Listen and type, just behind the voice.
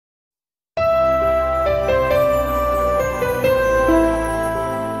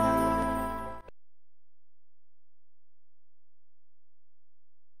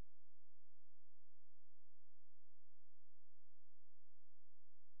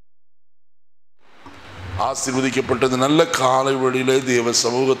ஆசீர்வதிக்கப்பட்டது நல்ல காலை வேளையிலே தேவ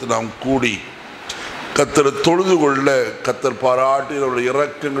சமூகத்தில் நாம் கூடி கர்த்தரை தொழுது கொள்ள கர்த்தர் பாராட்டிய அவருடைய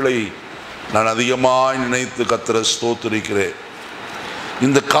இரக்கங்களை நான் அதிகமாய் நினைத்து கர்த்தரை ஸ்தோத்திரிக்கிறேன்.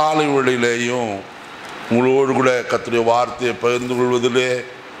 இந்த காலை வேளையிலேயும் உங்களோடு கூட கர்த்தருடைய வார்த்தையை பகிர்ந்து கொள்வதிலே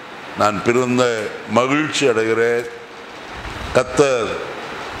நான் பிறந்த மகிழ்ச்சி அடைகிறேன். கர்த்தர்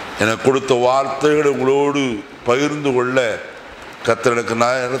எனக்கு கொடுத்த வார்த்தைகளை உங்களோடு பகிர்ந்து கொள்ள கர்த்தர் எனக்கு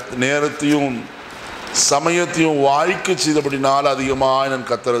நேரத்தையும் சமயத்தையும் வாய்க்க செய்தபடினால் அதிகமாக நான்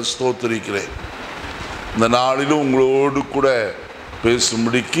கர்த்தரை ஸ்தோத்திரிக்கிறேன். இந்த நாளிலும் உங்களோடு கூட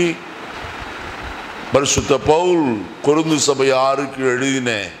பேசும்படிக்கு பரிசுத்த பவுல் கொரிந்து சபையாருக்கு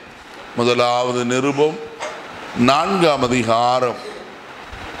எழுதின முதலாவது நிருபம் 4ஆம் அதிகாரம்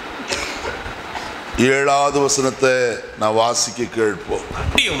 7வது வசனத்தை நான் வாசிக்க கேட்போம்.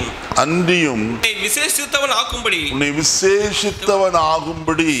 அன்றியும் உன்னை விசேஷித்தவன்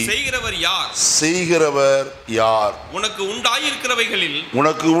ஆகும்படி செய்கிறவர் யார்? உனக்கு உண்டாயிருக்கிறவைகளில்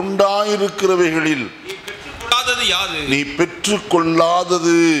நீ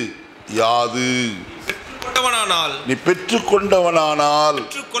பெற்றுக்கொள்ளாதது யாது? நீ பெற்றுக்கொண்டவனானால்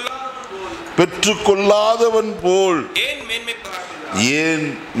பெற்றுக்கொள்ளாதவன் போல் ஏன்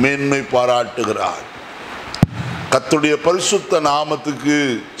மேன்மை பாராட்டுகிறார்? கர்த்தருடைய பரிசுத்த நாமத்துக்கு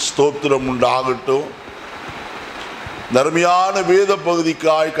ஸ்தோத்திரம் உண்டாகட்டும். தர்மியான வேத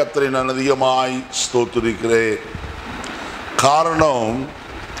பகுதிக்காய் கர்த்தரை நான் அதிகமாய் ஸ்தோத்திரிக்கிறேன். காரணம்,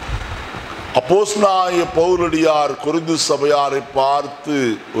 அப்போஸ்தலனாகிய பவுலடியார் கொரிந்து சபையாரை பார்த்து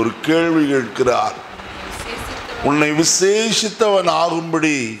ஒரு கேள்வி கேட்கிறார். உன்னை விசேஷித்தவன்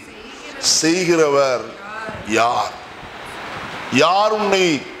ஆகும்படி செய்கிறவர் யார்? யார் உன்னை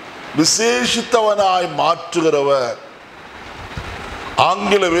விசேஷித்தவனாய் மாற்றுகிறவர்?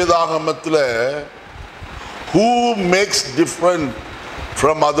 ஆங்கில வேதாகமத்தில் who makes different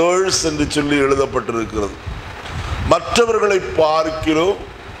from others என்று சொல்லி எழுதப்பட்டிருக்கிறது. மற்றவர்களை பார்க்கிறோம்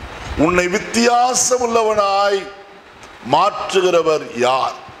உன்னை வித்தியாசம் உள்ளவனாய் மாற்றுகிறவர்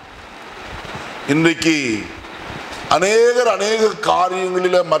யார்? இன்றைக்கு அநேக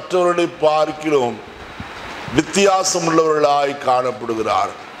காரியங்களில் மற்றவர்களை பார்க்கிறோம் வித்தியாசம் உள்ளவர்களாய்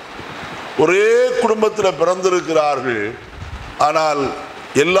காணப்படுகிறார். ஒரே குடும்பத்தில் பிறந்திருக்கிறார்கள், ஆனால்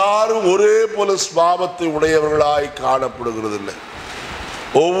எல்லாரும் ஒரே போல சுபாவத்தை உடையவர்களாய் காணப்படுகிறது இல்லை.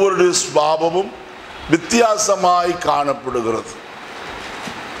 ஒவ்வொரு சுபாவமும் வித்தியாசமாய் காணப்படுகிறது.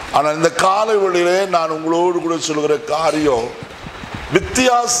 ஆனால் இந்த காலை வேளையிலே நான் உங்களோடு கூட சொல்கிற காரியம்,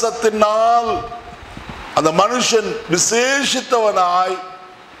 வித்தியாசத்தினால் அந்த மனுஷன் விசேஷித்தவனாய்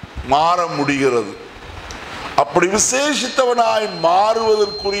மாற முடிகிறது. அப்படி விசேஷித்தவனாய்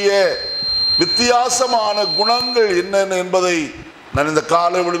மாறுவதற்குரிய வித்தியாசமான குணங்கள் என்னென்ன என்பதை நான் இந்த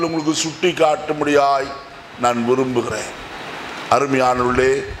காலைவெளியில் உங்களுக்கு சுட்டி காட்டும்படியாய் நான் விரும்புகிறேன்.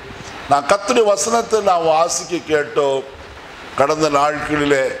 அருமையானவர்களே, நான் கர்த்தருடைய வசனத்தை நான் வாசிக்க கேட்டோம். கடந்த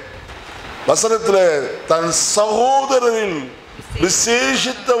நாட்களிலே வசனத்தில் தன் சகோதரரில்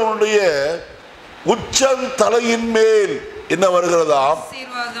விசேஷித்தவனுடைய உச்சம் தலையின் மேல் என்ன வருகிறதா?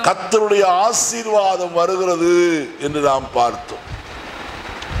 கர்த்தருடைய ஆசீர்வாதம் வருகிறது என்று நாம் பார்த்தோம்.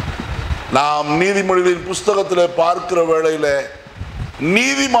 நாம் நீதிமொழிகளின் புஸ்தகத்தில் பார்க்கிற வேளையில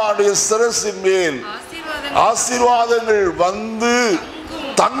நீதிமானுடைய சிரசின் மேல் ஆசீர்வாதங்கள் வந்து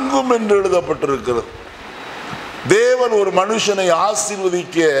தங்கும் என்று எழுதப்பட்டிருக்கிறது. தேவன் ஒரு மனுஷனை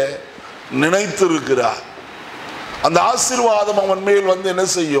ஆசீர்வதிக்க நினைத்திருக்கிறார். அந்த ஆசீர்வாதம் அவன் மேல் வந்து என்ன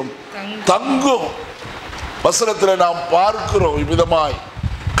செய்யும்? தங்கும். வசனத்தில் நாம் பார்க்கிறோம் இவ்விதமாய்,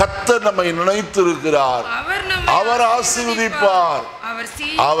 கர்த்தர் நம்மை நினைத்திருக்கிறார், அவர் ஆசீர்வதிப்பார்,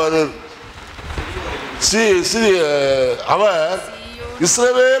 அவர்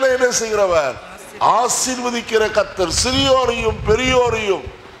இஸ்ரவேலை என்ன செய்கிறவர்? ஆசீர்வதிக்கிற கர்த்தர். சிறியோரையும் பெரியோரையும்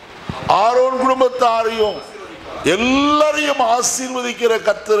ஆரோன் குடும்பத்தாரையும் எல்லாரையும் ஆசீர்வதிக்கிற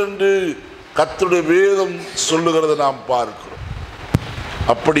கர்த்தர் என்று கர்த்தருடைய வேதம் சொல்லுகிறதை நாம் பார்க்கிறோம்.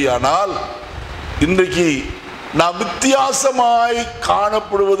 அப்படியானால் இன்றைக்கு நாம் வித்தியாசமாய்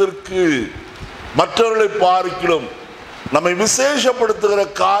காணப்படுவதற்கு மற்றவர்களை பார்க்கிறோம். நம்மை விசேஷப்படுத்துகிற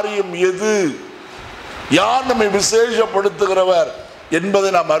காரியம் எது? யார் நம்மை விசேஷப்படுத்துகிறவர் என்பதை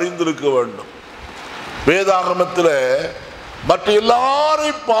நாம் அறிந்திருக்க வேண்டும். வேதாகமத்தில் மற்ற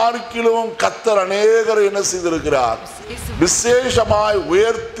எல்லாரை பார்க்கிலும் கர்த்தர் அநேகரை என்ன செய்திருக்கிறார்? விசேஷமாய்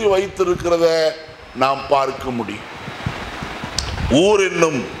உயர்த்தி வைத்திருக்கிறத நாம் பார்க்க முடியும். ஊர்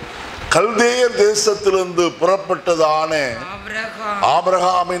என்னும் கல்தேயர் தேசத்திலிருந்து புறப்பட்டதான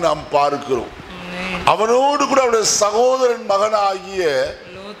ஆபிரகாமை நாம் பார்க்கிறோம். அவனோடு கூட அவருடைய சகோதரன் மகனாகிய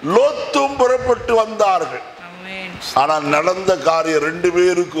லோத்தும் புறப்பட்டு வந்தார்கள். ஆனால் நடந்த காரியம் ரெண்டு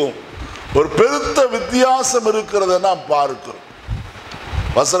பேருக்கும் ஒரு பெருத்த வித்தியாசம் இருக்கிறத நாம் பார்க்கிறோம்.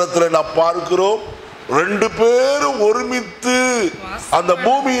 வசனத்தில் நாம் பார்க்கிறோம், ரெண்டு பேரும் ஒருமித்து அந்த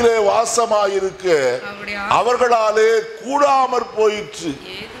பூமியிலே வாசமாயிருக்க அவர்களாலே கூடாமற் போயிற்று.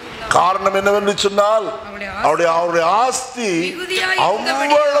 காரணம் என்னவென்று சொன்னால் அவருடைய ஆஸ்தி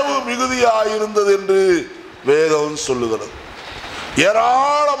அவ்வளவு மிகுதியாயிருந்தது என்று வேதம் சொல்லுகிறது.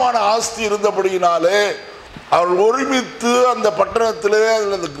 ஏராளமான ஆஸ்தி இருந்தபடியினாலே அவர்கள் ஒருமித்து அந்த பட்டணத்திலே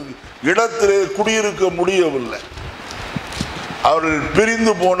இடத்திலே குடியிருக்க முடியவில்லை. அவர்கள்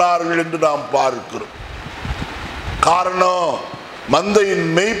பிரிந்து போனார்கள் என்று நாம் பார்க்கிறோம். காரணம், மந்தையின்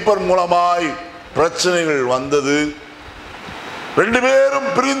மேய்ப்பர் மூலமாய் பிரச்சனைகள் வந்தது. ரெண்டு பேரும்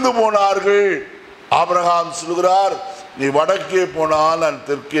பிரிந்து போனார்கள். ஆபிரகாம் சொல்கிறார், நீ வடக்கே போனால் நான்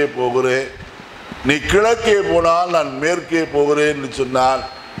தெற்கே போகிறேன், நீ கிழக்கே போனால் நான் மேற்கே போகிறேன் என்று சொன்னான்.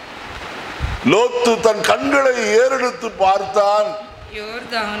 லோத்து தன் கண்களை ஏறெடுத்து பார்த்தான்.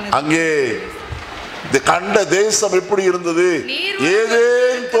 அங்கே கண்ட தேசம் எப்படி இருந்தது?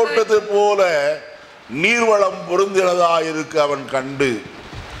 ஏதேன் தோட்டத்தை போல நீர்வளம் பொருந்தினதாயிருக்கு. அவன் கண்டு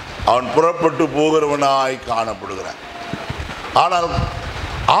அவன் புறப்பட்டு போகிறவனாய் காணப்படுகிறான். ஆனால்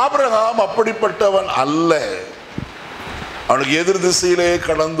ஆபிரகாம் அப்படிப்பட்டவன் அல்ல. அவனுக்கு எதிர் திசையிலே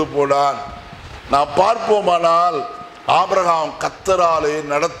கடந்து போனான். நாம் பார்ப்போமானால் ஆபிரகாம் கர்த்தராலே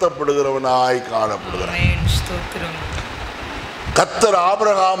நடத்தப்படுகிறவனாய் காணப்படுகிறான். கர்த்தர்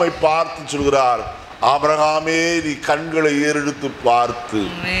ஆபிரகாமை பார்த்து சொல்கிறார், ஆபிரகாமே நீ கண்களை ஏறெடுத்து பார்த்து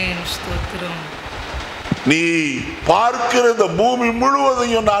நீ பார்க்கிற இந்த பூமி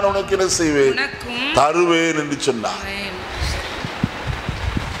முழுவதையும் நான் உனக்கு என்ன செய்வேன்? தருவேன் என்று சொன்னார்.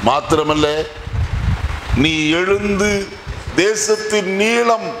 மாத்திரமல்ல, நீ எழுந்து தேசத்தின்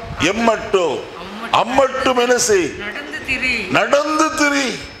நீளம் எம்மட்டும் அம்மட்டும் என்ன செய், நடந்து திரி,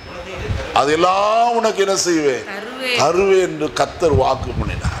 அதெல்லாம் உனக்கு என்ன செய்வேன்? தருவேன் என்று கர்த்தர் வாக்கு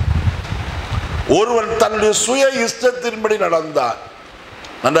பண்ணினார். ஒருவன் தன்னுடைய சுய இஷ்டத்தின்படி நடந்தான்.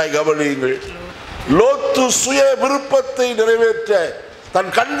 நன்றாய் கவனியுங்கள். லோத்து சுய விருப்பத்தை நிறைவேற்ற தன்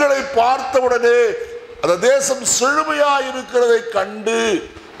கண்களை பார்த்தவுடனே அந்த தேசம் செழுமையாய் இருக்கிறதை கண்டு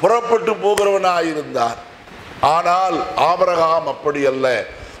புறப்பட்டு போகிறவனாயிருந்தான். ஆனால் ஆபிரகாம் அப்படி அல்ல,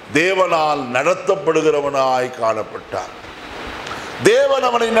 தேவனால் நடத்தப்படுகிறவனாய் காணப்பட்டான். தேவன்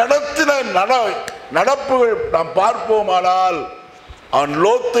அவனை நடத்தின நடப்புகள் நாம் பார்ப்போமானால் அவன்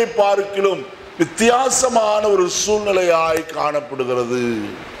லோத்தை பார்க்கிலும் வித்தியாசமான ஒரு சூழ்நிலையாய் காணப்படுகிறது.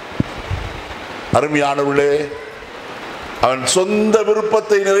 அருமையானவர்களே, அவன் சொந்த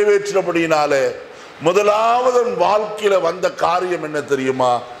விருப்பத்தை நிறைவேற்றினபடியினாலே முதலாவது வாழ்க்கையில வந்த காரியம் என்ன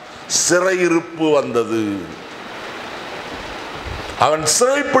தெரியுமா? சிறையிருப்பு வந்தது. அவன்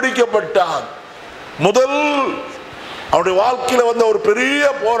சிறை பிடிக்கப்பட்டான். முதல் அவனுடைய வாழ்க்கையில வந்த ஒரு பெரிய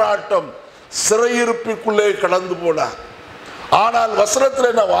போராட்டம், சிறையிருப்புக்குள்ளே கடந்து போனான். ஆனால்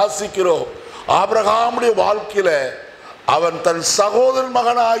வசனத்தில் என்ன வாசிக்கிறோம்? ஆபிரகாமுடைய வாழ்க்கையில அவன் தன் சகோதரன்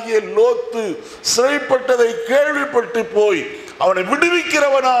மகனாகிய லோத்து சிறைப்பட்டதை கேள்விப்பட்டு போய் அவனை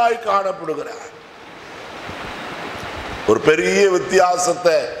விடுவிக்கிறவனாய் காணப்படுகிறான். ஒரு பெரிய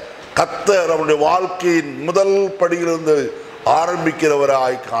வித்தியாசத்தை கர்த்தர் அவனுடைய வாழ்க்கையின் முதல் படியிலிருந்து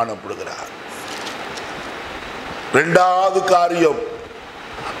ஆரம்பிக்கிறவராய் காணப்படுகிறார். இரண்டாவது காரியம்,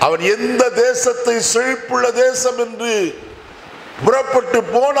 அவன் எந்த தேசத்தை செழிப்புள்ள தேசம் என்று புறப்பட்டு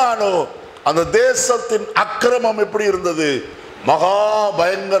போனானோ அந்த தேசத்தின் அக்கிரமம் எப்படி இருந்தது? மகா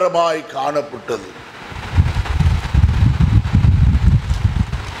பயங்கரமாய் காணப்பட்டது.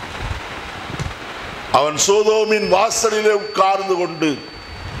 அவன் சோதோமின் வாசலிலே உட்கார்ந்து கொண்டு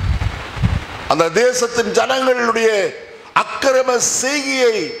அந்த தேசத்தின் ஜனங்களுடைய அக்கிரம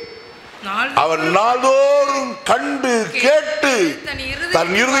செய்கையை அவன் நாள்தோறும் கண்டு கேட்டு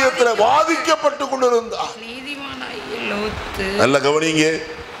தன் இருதயத்தில் வாதிக்கப்பட்டு கொண்டிருந்தான். நல்ல கவனிங்க.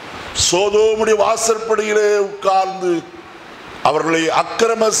 சோதோமுடைய வாசற்படியிலே உட்கார்ந்து அவர்களை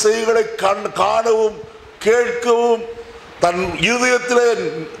அக்கிரம செய்களை காணவும் கேட்கவும் தன் இருதயத்திலே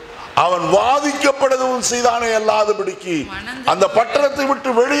அவன் வாதிக்கப்படவும் செய்தானே அல்லாதபடிக்கு அந்த பட்டணத்தை விட்டு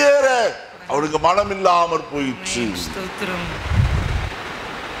வெளியேற அவனுக்கு மனம் இல்லாமற் போயிற்று.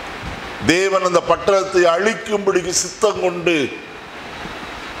 தேவன் அந்த பட்டணத்தை அழிக்கும்படிக்கு சித்தம் கொண்டு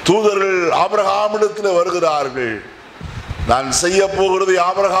தூதர்கள் ஆபிரகாமிடத்தில் வருகிறார்கள். நான் செய்ய போகிறது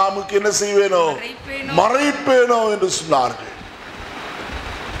ஆபிரகாமுக்கு என்ன செய்வேனோ மறைப்பேனோ என்று சொன்னார்கள்.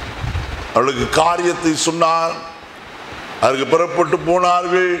 அவளுக்கு காரியத்தை சொன்னார். அதற்கு புறப்பட்டு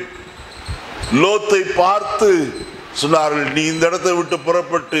போனார்கள். லோத்தை பார்த்து சொன்னார்கள், நீ இந்த இடத்தை விட்டு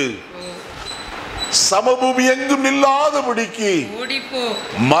புறப்பட்டு சமபூமி எங்கும் இல்லாதபடிக்கு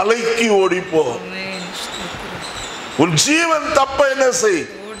மலைக்கு ஓடிப்போ, உன் ஜீவன் தப்ப என்ன செய்,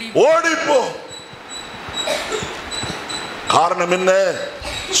 ஓடிப்போ. காரணம் என்ன?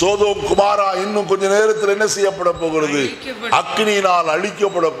 சோதோம் குமாரா இன்னும் கொஞ்ச நேரத்தில் என்ன செய்யப்பட போகிறது? அக்னியினால்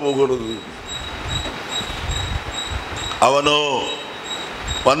அழிக்கப்பட போகிறது. அவனோ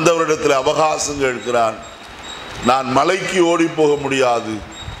வந்தவரிடத்தில் அவகாசம் கேட்கிறான். நான் மலைக்கு ஓடி போக முடியாது,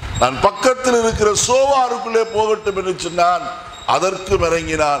 நான் பக்கத்தில் இருக்கிற சோவாருக்குள்ளே போகட்டும் என்று சொன்னான். அதற்கும்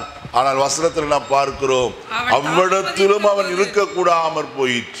இறங்கினான். ஆனால் வசனத்தில் நாம் பார்க்கிறோம், அவ்விடத்திலும் அவன் இருக்கக்கூடாமற்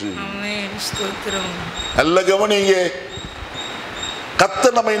போயிற்று. நல்ல கவனிங்க,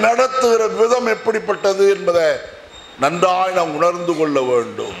 கர்த்தர் நம்மை நடத்துகிற விதம் எப்படிப்பட்டது என்பதை நன்றாய் நாம் உணர்ந்து கொள்ள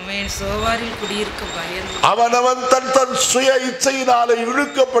வேண்டும். அவனவன் தன் சுய இச்சையினாலே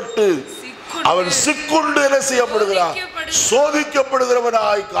இழுக்கப்பட்டு அவன் சிக்குண்டு என்ன செய்யப்படுகிறான்?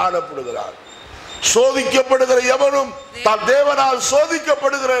 சோதிக்கப்படுகிறவனாய் காணப்படுகிறான். சோதிக்கப்படுகிற எவனும் தான் தேவனால்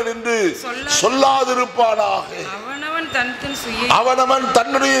சோதிக்கப்படுகிறேன் என்று சொல்லாதிருப்பானாக. அவனவன்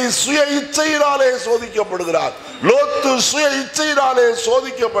தன்னுடைய சுய இச்சையினாலே சோதிக்கப்படுகிறான். லோத்து சுய இச்சையினாலே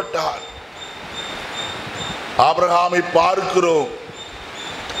சோதிக்கப்பட்டான். ஆபிரகாமை பார்க்கிறோம்.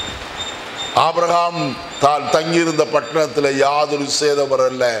 ஆபிரகாம் தான் தங்கியிருந்த பட்டணத்தில் யாதொரு சேதம்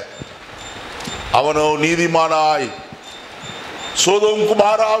வரல. அவனோ நீதிமானாய், சோதோம்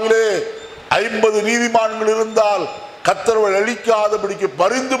குமாராவிலே 50 நீதிமான்கள் இருந்தால் கர்த்தர் அழிக்காதபடிக்கு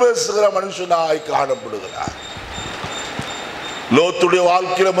பரிந்து பேசுகிற மனுஷனாய் காணப்படுகிறார். லோத்துடைய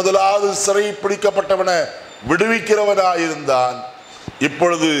வாழ்க்கையில முதலாவது சிறை பிடிக்கப்பட்டவனை விடுவிக்கிறவனாய் இருந்தான்.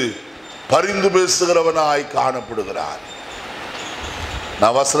 இப்பொழுது பரிந்து பேசுகிறவனாய் காணப்படுகிறார்.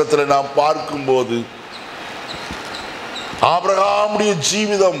 வசனத்தில் நாம் பார்க்கும்போது ஆபிரகாமுடைய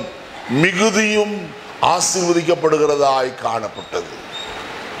ஜீவிதம் மிகுதியும் ஆசீர்வதிக்கப்படுகிறதாய் காணப்பட்டது.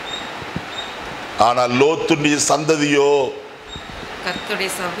 ஆனால் லோத்துடைய சந்ததியோ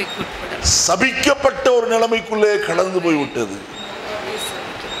சபிக்கப்பட்ட ஒரு நிலைமைக்குள்ளே கடந்து போய்விட்டது.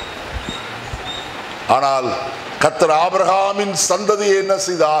 ஆனால் கர்த்தர் ஆபிரகாமின் சந்ததியை என்ன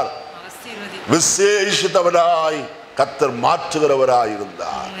செய்தார்? விசேஷித்தவனாய் கர்த்தர் மாற்றுகிறவராய்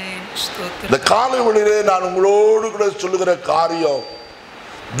இருந்தார். இந்த காலைவெளியிலே நான் உங்களோடு கூட சொல்லுகிற காரியம்,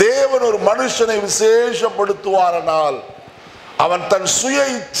 தேவன் ஒரு மனுஷனை விசேஷப்படுத்துவாரானால் அவன் தன் சுய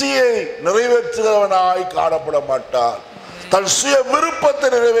இச்சையை நிறைவேற்றுகிறவனாய் காணப்பட மாட்டான். தன் சுய விருப்பத்தை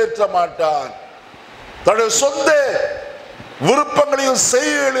நிறைவேற்ற மாட்டான். தன்னுடைய சொந்த விருப்பங்களையும்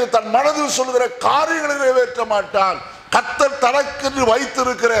செய்கைகளையும் தன் மனதில் சொல்லுகிற காரியங்களை நிறைவேற்ற மாட்டான். கர்த்தர் தனக்கு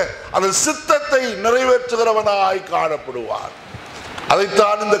வைத்திருக்கிற அந்த சித்தத்தை நிறைவேற்றுகிறவனாய் காணப்படுவான்.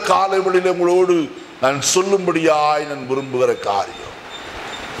 அதைத்தான் இந்த காலை வேளையிலே உங்களோடு நான் சொல்லும்படியாய் நான் விரும்புகிற காரியம்.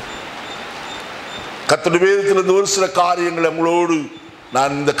 கர்த்தருடைய வேதத்திலிருந்து ஒரு சில காரியங்களை உங்களோடு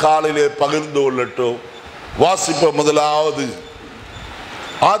நான் இந்த காலையிலே பகிர்ந்து கொள்ளட்டும். வாசிப்ப முதலாவது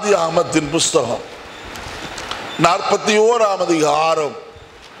ஆதியாகமத்தின் புஸ்தகம் 41ஆம் அதிகாரம்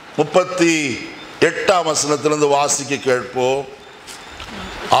 38ஆம் வசனத்திலிருந்து வாசிக்க கேட்போம்.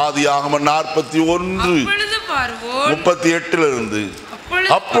 ஆதியாகமம் 41:38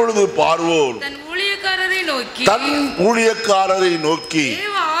 அப்பொழுது பார்வோன் தன் ஊழியக்காரரை நோக்கி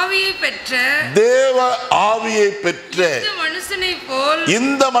தேவ ஆவியை பெற்ற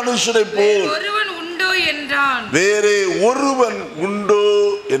இந்த மனுஷனை போல் வேறே ஒருவன் உண்டோ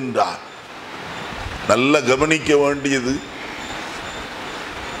என்றான். நல்ல கவனிக்க வேண்டியது,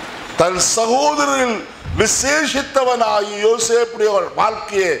 தன் சகோதரர்கள் விசேஷித்தவனாகி யோசேப்புடைய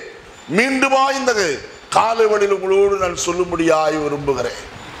வாழ்க்கையை மீண்டுமா இந்த காலைவெளியில் உங்களோடு நான் சொல்லும்படியாய் விரும்புகிறேன்.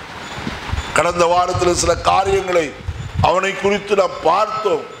 கடந்த வாரத்தில் சில காரியங்களை அவனை குறித்து நாம்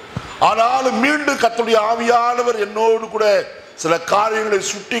பார்த்தோம். ஆனாலும் மீண்டும் கர்த்தருடைய ஆவியானவர் என்னோடு கூட சில காரியங்களை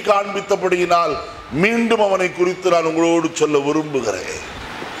சுட்டி காண்பித்தபடியினால் மீண்டும் அவனை குறித்து நான் உங்களோடு சொல்ல விரும்புகிறேன்.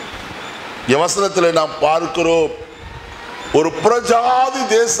 வசனத்தில் நாம் பார்க்கிறோம், ஒரு புறஜாதி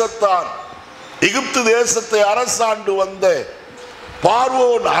தேசத்தான் எகிப்து தேசத்தை அரசாண்டு வந்த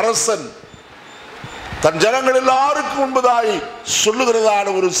பார்வோன் அரசன் தன் ஜனங்கள் எல்லாருக்கும் முன்பதாய் சொல்லுகிறதான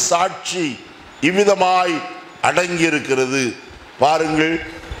ஒரு சாட்சி இவ்விதமாய் அடங்கி இருக்கிறது. பாருங்கள்,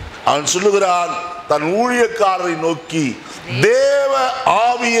 அவன் சொல்லுகிறான், தன் ஊழியக்காரரை நோக்கி தேவ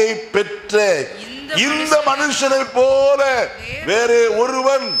ஆவியை பெற்ற இந்த மனுஷனை போல வேறே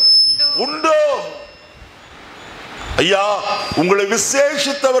ஒருவன் உண்டோ? ஐயா, உங்களை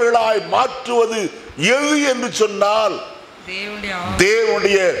விசேஷித்தவர்களாய் மாற்றுவது எது என்று சொன்னால்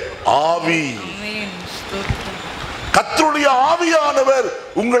தேவனுடைய ஆவி. கர்த்தருடைய ஆவியானவர்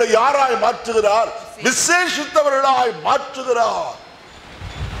உங்களை யாராய் மாற்றுகிறார்? விசேஷித்தவர்களாய் மாற்றுகிறார்.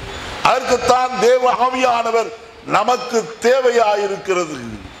 அதற்குத்தான் தேவ ஆவியானவர் நமக்கு தேவையாயிருக்கிறது.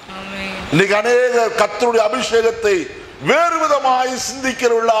 இன்னைக்கு அநேக கர்த்தருடைய அபிஷேகத்தை வேறு விதமாய்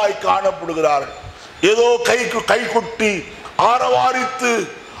சிந்திக்கிறவர்களாய் காணப்படுகிறார்கள். ஏதோ கை கொட்டி ஆரவாரித்து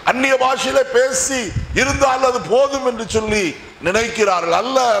அந்நிய பாஷையில பேசி இருந்தால் அது போதும் என்று சொல்லி நினைக்கிறார்கள்.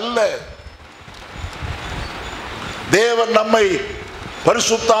 அல்ல அல்ல, தேவன் நம்மை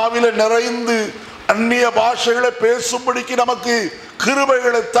பரிசுத்த ஆவியிலே நிறைந்து அந்நிய பாஷைகளை பேசும்படிக்கு நமக்கு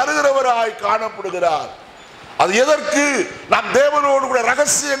கிருபைகளை தருகிறவராய் காணப்படுகிறார். அது எதற்கு? நாம் தேவனோடு கூட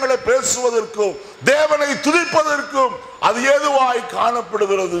ரகசியங்களை பேசுவதற்கும் தேவனை துதிப்பதற்கும் அது ஏதுவாய்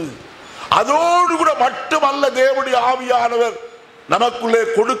காணப்படுகிறது. அதோடு கூட மட்டுமல்ல, தேவனுடைய ஆவியானவர் நமக்குள்ளே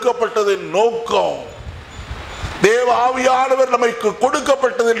கொடுக்கப்பட்டதின் நோக்கம், தேவ ஆவியானவர் நமக்கு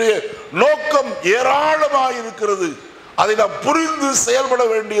கொடுக்கப்பட்டதனுடைய நோக்கம் ஏராளமாக இருக்கிறது. அதை நாம் புரிந்து செயல்பட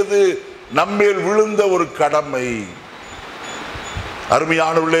வேண்டியது நம்மேல் விழுந்த ஒரு கடமை.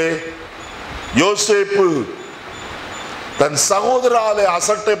 அருமையானவர்களே, யோசேப்பு தன் சகோதராலே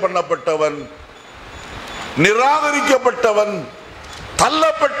அசட்டை பண்ணப்பட்டவன், நிராகரிக்கப்பட்டவன்,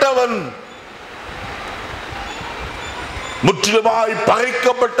 தள்ளப்பட்டவன், முற்றிலுமாய்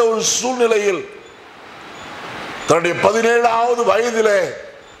பகைக்கப்பட்ட ஒரு சூழ்நிலையில் தன்னுடைய 17வது வயதிலே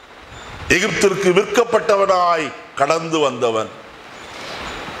எகிப்திற்கு விற்கப்பட்டவனாய் கடந்து வந்தவன்.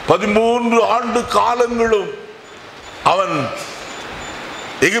 13 ஆண்டு காலங்களும் அவன்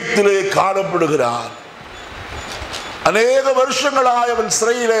எகிப்திலே காணப்படுகிறான். அநேக வருஷங்களாய் அவன்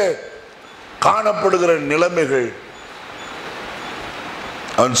சிறையிலே காணப்படுகிற நிலைமைகள்,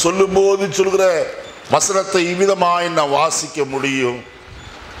 அவன் சொல்லும் போது சொல்கிற வசனத்தை இவ்விதமாய் நான் வாசிக்க முடியும்.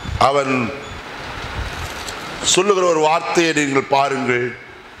 அவன் சொல்லுகிற ஒரு வார்த்தையை நீங்கள் பாருங்கள்.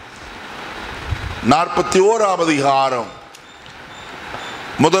 41வது அதிகாரம்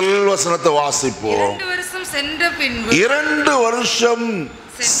முதல் வசனத்தை வாசிப்போம். 2 வருஷம் சென்ற பின்பு 2 வருஷம்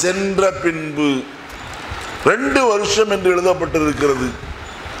சென்ற பின்பு 2 வருஷம் என்று எழுதப்பட்டிருக்கிறது.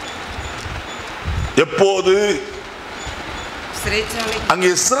 எப்போது?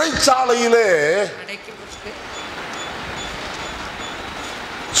 அங்கே சிறைச்சாலையிலே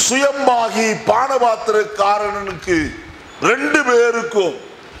சுயம்பாகி பானபாத்திரக்காரனுக்கு 2 பேருக்கும்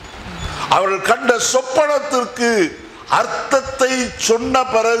அவர்கள் கண்ட சொப்பனத்திற்கு அர்த்தத்தை சொன்ன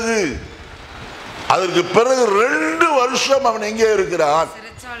பிறகு, அதற்கு பிறகு 2 வருஷம் அவன் எங்கே இருக்கிறான்?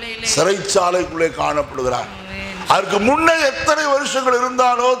 சிறைச்சாலைக்குள்ளே காணப்படுகிறான். அதற்கு முன்னே எத்தனை வருஷங்கள்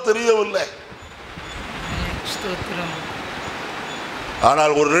இருந்தானோ தெரியவில்லை.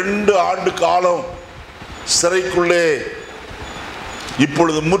 ஆனால் ஒரு 2 ஆண்டு காலம் சிறைக்குள்ளே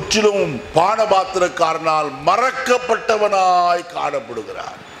இப்பொழுது முற்றிலும் பானபாத்திரக்காரனால் மறக்கப்பட்டவனாய்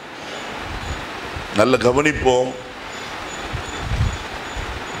காணப்படுகிறான். நல்ல கவனிப்போம்.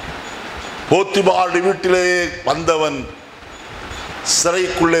 போத்திபாருடைய வீட்டிலே வந்தவன்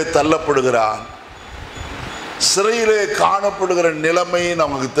சிறைக்குள்ளே தள்ளப்படுகிறான். சிறையிலே காணப்படுகிற நிலைமை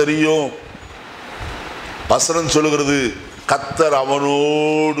நமக்கு தெரியும். வசனம் சொல்லுகிறது, கர்த்தர்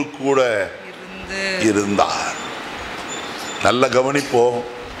அவனோடு கூட இருந்தார். நல்ல கவனிப்போம்.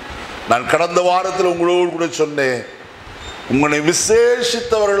 நான் கடந்த வாரத்தில் உங்களோடு கூட சொன்னேன், உங்களை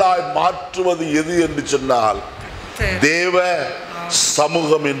விசேஷித்தவர்களாய் மாற்றுவது எது என்று சொன்னால் தேவ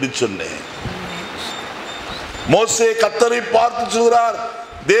சமூகம் என்று சொன்னேன். மோசே கர்த்தரை பார்த்து சொல்கிறார்,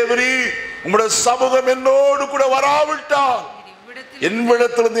 தேவரீ, உம்முடைய சமூகம் என்னோடு கூட வராவிட்டால்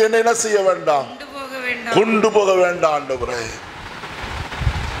என்னிடத்திலிருந்து என்ன செய்ய வேண்டாம், கொண்டு போக வேண்டாம் ஆண்டவரே.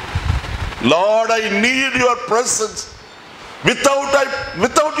 Lord, I need your presence.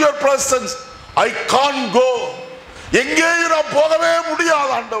 Without your presence I can't go. எங்கேயும் நான் போகவே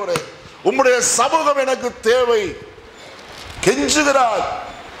முடியாது ஆண்டவரே, உம்முடைய சமூகம் எனக்கு தேவை கெஞ்சுகிறார்.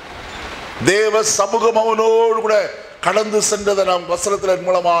 தேவ சமூகம் அவனோடு கூட கடந்து சென்றதை நாம் வசனத்தின்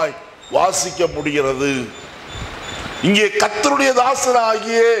மூலமாய் வாசிக்க முடிகிறது. இங்கே கர்த்தருடைய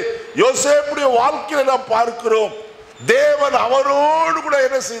தாசனாகிய யோசேப்புடைய வாழ்க்கையை நாம் பார்க்கிறோம். தேவன் அவனோடு கூட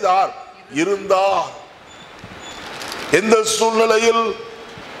என்ன செய்தார்? இருந்தார். எந்த சூழ்நிலையில்?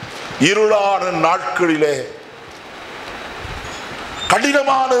 இருளான நாட்களிலே,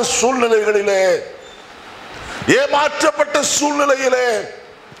 கடினமான சூழ்நிலைகளிலே, ஏமாற்றப்பட்ட சூழ்நிலையிலே,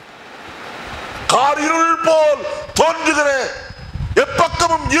 காரிருள் போல் தோன்றுகிற,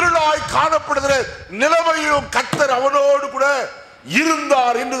 எப்பக்கமும் இருளாய் காணப்படுகிற நிலைமையும் கர்த்தர் அவனோடு கூட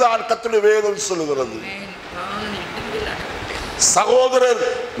இருந்தார் என்றுதான் கர்த்தருடைய வேதம் சொல்லுகிறது. சகோதரர்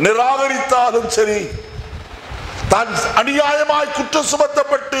நிராகரித்தாலும் சரி, தான் அநியாயமாய் குற்றம்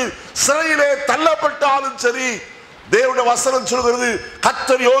சுமத்தப்பட்டு சிறையிலே தள்ளப்பட்டாலும் சரி, தேவனுடைய வசனம் சொல்கிறது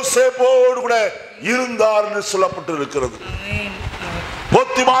கர்த்தர் யோசேப்போடு கூட இருந்தார் என்று சொல்லப்பட்டு இருக்கிறது.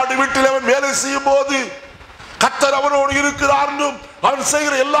 போத்திபாருடைய வீட்டில் அவன் வேலை செய்யும் போது கர்த்தர் அவனோடு இருக்கிறார் என்றும், அவன்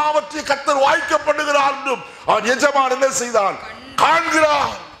செய்கிற எல்லாவற்றையும் கர்த்தர் வாய்க்கப்படுகிறார் என்றும் அவன் எஜமான் என்ன செய்தான்?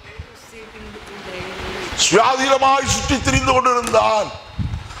 காண்கிறான். சுயாதீனமாய் சுற்றி திரிந்து கொண்டிருந்தான்.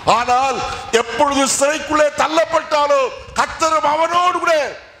 ஆனால் எப்பொழுது சிறைக்குள்ளே தள்ளப்பட்டாலோ கர்த்தரும் அவனோடு கூட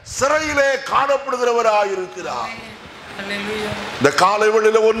சிறையிலே காணப்படுகிறவராய் இருக்கிறார். இந்த காலை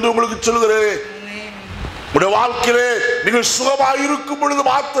வேளையிலே ஒன்று உங்களுக்கு சொல்கிறேன், உடைய வாழ்க்கையிலே நீங்கள் சுகமாய் இருக்கும் பொழுது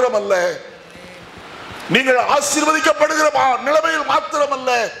மாத்திரமல்ல, நீங்கள் ஆசீர்வதிக்கப்படுகிற நிலைமையில் மாத்திரமல்ல,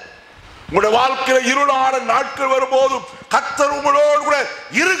 உங்களுடைய வாழ்க்கையில் இருளான நாட்கள் வரும்போதும் கர்த்தர் உங்களோடு கூட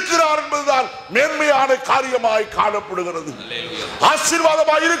இருக்கிறார் என்பதுதான் மேன்மையான காரியமாய் காணப்படுகிறது.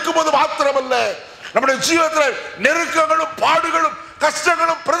 ஆசீர்வாதமாய் இருக்கும்போது மாத்திரமல்ல, நம்முடைய ஜீவிதத்தில் நெருக்கங்களும் பாடுகளும்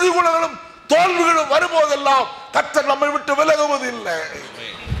கஷ்டங்களும் பிரதிகூலங்களும் தோல்விகளும் வரும்போதெல்லாம் கர்த்தர் நம்மை விட்டு விலகுவது இல்லை.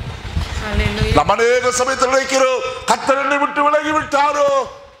 நாம் அநேக சமயத்தில் நினைக்கிறோம், கர்த்தர் என்னை விட்டு விலகி விட்டாரோ,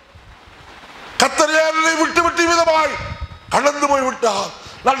 கர்த்தர் என்னை விட்டு விட்டு விதமாய் கடந்து போய் விட்டார்,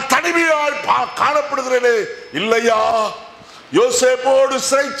 நான் தனிமையாய் காணப்படுகிறேனே. இல்லையா, யோசேப்போடு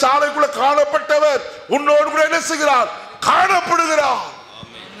சிறைச்சாலைக்குள்ள காணப்பட்டவர் உன்னோடு கூட என்ன செய்கிறார்? காணப்படுகிறார்.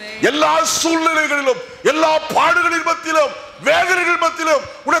 எல்லா சூழ்நிலைகளிலும், எல்லா பாடுகளின் மத்தியிலும், வேதனைகள் மத்தியிலும்,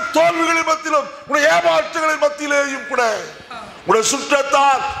 உடைய தோல்விகளின் மத்தியிலும், உடைய ஏமாற்றங்களின் மத்தியிலேயும் கூட உடைய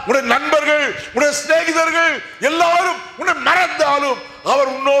சுற்றத்தார், உடைய நண்பர்கள், உடைய சிநேகிதர்கள் எல்லாரும் உன்னை மறந்தாலும்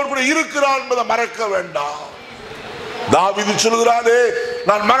அவர் உன்னோடு கூட இருக்கிறார் என்பதை மறக்க வேண்டாம். தாவீது சொல்கிறாரே,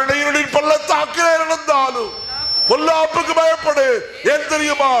 நான் மரண இருளின் பள்ளத்தாக்கிலே நடந்தாலும் பொல்லாப்புக்கு பயப்படு. ஏன்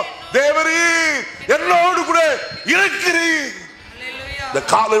தெரியுமா? தேவரீர் என்னோடு கூட இருக்கிறீர். இந்த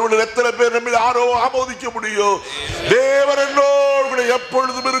காலையில் எத்தனை பேர் நம்ம யாரோ ஆமோதிக்க முடியும்? தேவர் என்னோடு கூட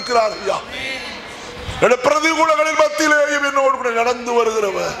எப்பொழுதும் இருக்கிறார். பிரதிகூலங்களின் மத்தியிலேயும் என்னோடு கூட நடந்து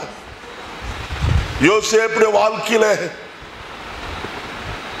வருகிறவர். யோசேப்புடைய வாழ்க்கையில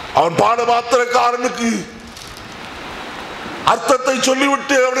அவன் பாடபாத்திரக்காரனுக்கு அர்த்தத்தை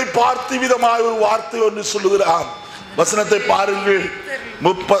சொல்லிவிட்டு அவனை பார்த்து விதமாக ஒரு வார்த்தை ஒன்று சொல்லுகிறான். வசனத்தை பாருங்கள்.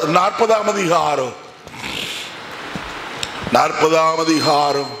 40ஆம் அதிகாரம்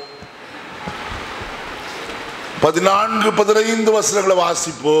 14-15 வசனங்களை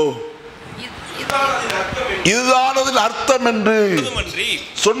வாசிப்போம். இதுதான் அதன் அர்த்தம் என்று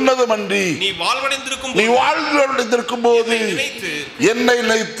சொன்னதுமன்றி, நீ வாழ்வடைந்திருக்கும் போது என்னை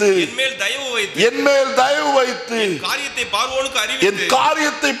நினைத்து என் மேல் தயவு வைத்து என்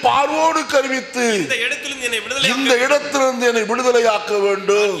காரியத்தை பார்வோனுக்கு அறிவித்து இந்த இடத்திலிருந்து என்னை விடுதலையாக்க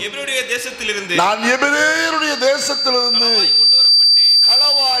வேண்டும். நான் எபிரேயருடைய தேசத்திலிருந்து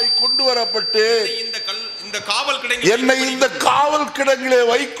களவாய் கொண்டு வரப்பட்டேன். என்னை இந்த காவல் கிடங்கிலே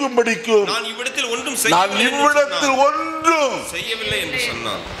வைக்கும்படிக்கும் நான் இவ்விடத்தில் ஒன்றும் செய்யவில்லை என்று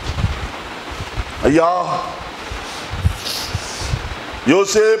சொன்னான். ஐயா,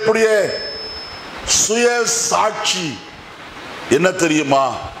 யோசேப்புடைய சுய சாட்சி என்ன தெரியுமா?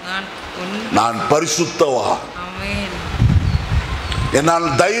 நான் பரிசுத்தவான். என்னால்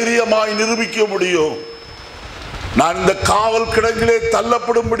தைரியமாய் நிரூபிக்க முடியும். நான் இந்த காவல் கிடங்கிலே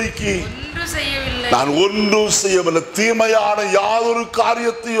தள்ளப்படும்படிக்கு நான் ஒன்றும் செய்யவில்லை. தீமையான யாதொரு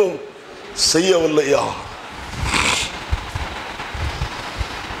காரியத்தையும் செய்யவில்லையா?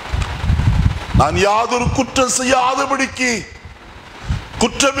 நான் யாதொரு குற்றம் செய்யாதபடிக்கு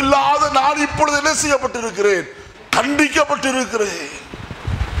குற்றமில்லாத நான் இப்பொழுது என்ன செய்யப்பட்டிருக்கிறேன்? கண்டிக்கப்பட்டிருக்கிறேன்.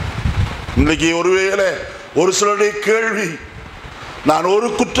 இன்னைக்கு ஒருவேளை ஒரு சிலருடைய கேள்வி, நான் ஒரு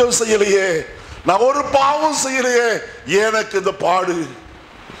குற்றம் செய்யலையே, நான் ஒரு பாவம் செய்யலையே, எனக்கு இந்த பாடு,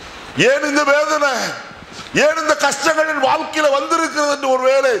 ஏன் இந்த வேதனை, ஏன் இந்த கஷ்டங்கள் என் வாழ்க்கையில வந்திருக்கிறது என்று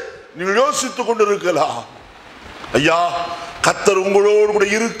ஒருவேளை நீங்கள் யோசித்துக் கொண்டிருக்கலாம். ஐயா, கர்த்தர் உங்களோடு கூட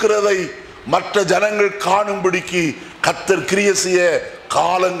இருக்கிறதை மற்ற ஜனங்கள் காணும்படிக்கு கர்த்தர் கிரியை செய்ய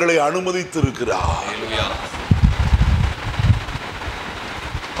காலங்களை அனுமதித்திருக்கிறார்.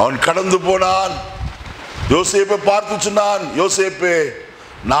 அவன் கடந்து போனான். யோசேப்பை பார்த்து சொன்னான், யோசேப்பே,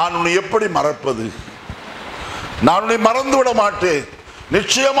 நான் உன்னை எப்படி மறப்பது? நான் உன்னை மறந்து விட மாட்டேன்.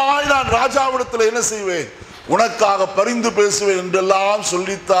 நிச்சயமாய் நான் ராஜாவிடத்தில் என்ன செய்வேன்? உனக்காக பரிந்து பேசுவேன் என்றெல்லாம்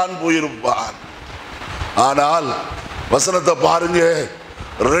சொல்லித்தான் போயிருப்பான். ஆனால் வசனத்தை பாருங்க,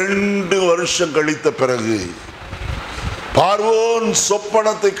 2 வருஷம் கழித்த பிறகு பார்வோன்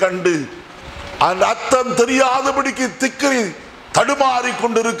சொப்பனத்தை கண்டு அந்த அர்த்தம் தெரியாதபடிக்கு திக்கி தடுமாறி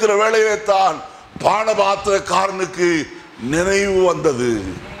கொண்டிருக்கிற வேளையிலே தான் பானபாத்திரக்காரனுக்கு நினைவு வந்தது.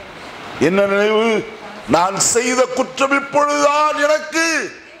 என்ன நினைவு? நான் செய்த குற்றம் இப்பொழுதுதான் எனக்கு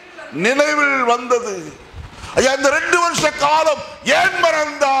நினைவில் வந்தது. ஐயா, இந்த 2 வருஷ காலம் ஏன்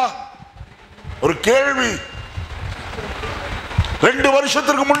மறந்தா? ஒரு கேள்வி. 2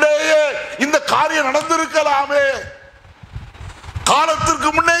 வருஷத்திற்கு முன்னேயே இந்த காரியம் நடந்திருக்கலாமே, காலத்திற்கு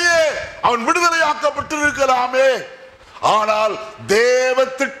முன்னேயே அவன் விடுதலையாக்கப்பட்டிருக்கலாமே. ஆனால் தேவ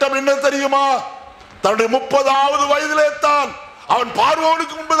திட்டம் என்ன தெரியுமா? தன்னுடைய 30வது வயதிலே தான் அவன்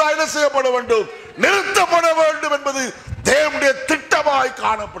பார்வோனுக்கு முன்பதாக என்ன செய்யப்பட வேண்டும்? நிறுத்தப்பட வேண்டும் என்பது தேவனுடைய திட்டமாய்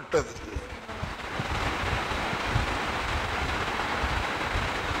காணப்பட்டது.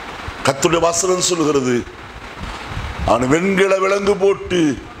 கர்த்தருடைய வசனம் சொல்கிறது, அவன் வெண்கல விலங்கு போட்டு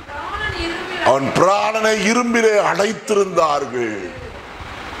அவன் பிராணனை இரும்பிலே அடைத்திருந்தார்கள்.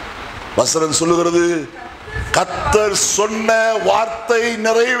 வசனம் சொல்லுகிறது, கர்த்தர் சொன்ன வார்த்தை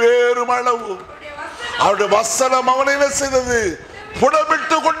நிறைவேறும் அளவு அவருடைய வசனம் அவனை என்ன செய்தது?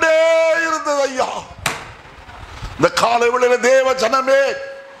 புடமிட்டு கொண்டே இருந்தது. ஐயா, இந்த காலை வேளையில தேவ ஜனமே,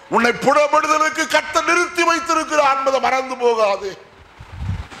 உன்னை புடமிடுதலுக்கு கர்த்தர் நிறுத்தி வைத்திருக்கிறார் என்பதை மறந்து போகாது.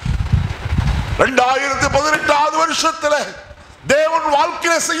 2018 வருஷத்துல தேவன்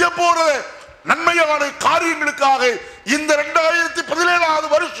வாழ்க்கையில செய்ய போற நன்மையான காரியங்களுக்காக இந்த 2017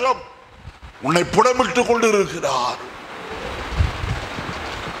 வருஷம் உன்னை புடமிட்டு கொண்டு இருக்கிறார்.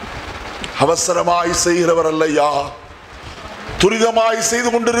 அவசரமாய் செய்கிறவர் அல்லையா, துரிதமாய் செய்து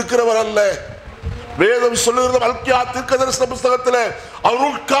கொண்டிருக்கிறவர் அல்ல. வேதம் சொல்லுகிறது மல்கியா தீர்க்கதரிசன புத்தகத்தில், அவர்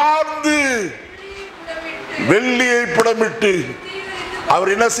உட்கார்ந்து வெள்ளியை புடமிட்டு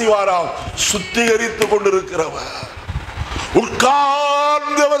அவர் என்ன செய்வாராம்? சுத்திகரித்துக் கொண்டிருக்கிறவர்.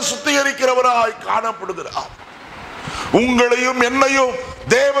 உட்கார்ந்து அவர் சுத்திகரிக்கிறவராய் காணப்படுகிறார். உங்களையும் என்னையும்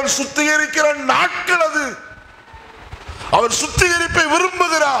தேவன் சுத்திகரிக்கிற நாட்கள் அது. அவர் சுத்திகரிப்பை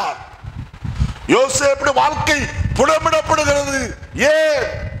விரும்புகிறார். யோசேப்புடைய வாழ்க்கை புடமிடப்படுகிறது. ஏன்?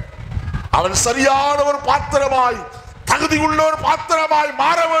 அவன் சரியான ஒரு பாத்திரமாய், தகுதி உள்ள ஒரு பாத்திரமாய்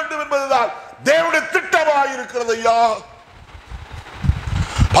மாற வேண்டும் என்பதுதான் தேவனுடைய திட்டமாய் இருக்கிறது. ஐயா,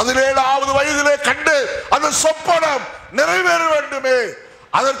 17வது வயதிலே கண்டு அந்த சொப்பனம் நிறைவேற வேண்டுமே,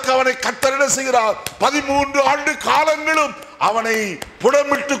 அதற்கு அவனை கர்த்தர் என்ன செய்கிறார்? 13 ஆண்டு காலங்களும் அவனை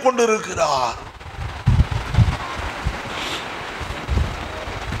புடமிட்டுக் கொண்டிருக்கிறார்.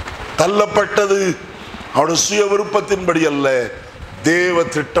 தள்ளப்பட்டது அவனுடைய சுய விருப்பத்தின்படி அல்ல, தேவ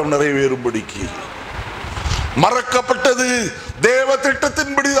திட்டம் நிறைவேறும்படிக்கு. மறக்கப்பட்டது தேவ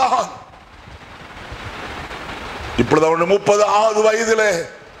திட்டத்தின்படிதான். இப்பொழுது அவன் 30வது வயதிலே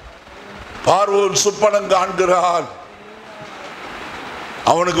பார்வோன் சொப்பனம் காண்கிறான்.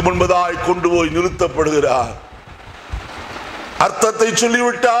 அவனுக்கு முன்பதாய் கொண்டு போய் நிறுத்தப்படுகிறார். அர்த்தத்தை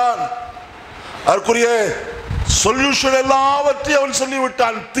சொல்லிவிட்டான். அதற்குரிய சொல்யூஷன் எல்லாவற்றையும் அவன்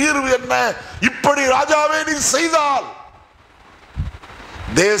சொல்லிவிட்டான். தீர்வு என்ன? இப்படி ராஜாவே நீ செய்தால்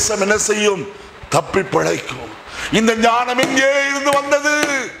தேசம் என்ன செய்யும்? தப்பி பிழைக்கும். இந்த ஞானம் எங்கே இருந்து வந்தது?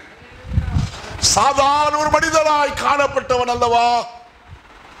 சாதாரண ஒரு மனிதனாய் காணப்பட்டவன் அல்லவா?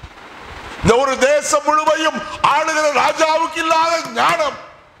 இந்த ஒரு தேசம் முழுமையும் ஆளுகிற ராஜாவுக்கு இல்லாத ஞானம்.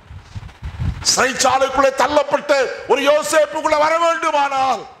 சிறைச்சாலைக்குள்ளே தள்ளப்பட்ட ஒரு யோசேப்புக்குள்ள வர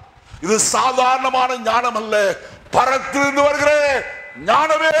வேண்டுமானால் இது சாதாரணமான ஞானம் அல்ல, பரத்திலிருந்து வருகிற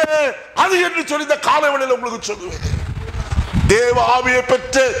ஞானமே அது என்று சொல்லி இந்த காலவெளியில் உங்களுக்கு சொல்லுவேன். தேவ ஆவியை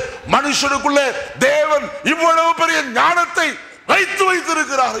பெற்று மனுஷனுக்குள்ளே தேவன் இவ்வளவு பெரிய ஞானத்தை வைத்து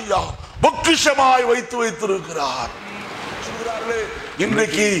வைத்திருக்கிறார். ஐயா, பொக்கிஷமாய் வைத்து வைத்திருக்கிறார்.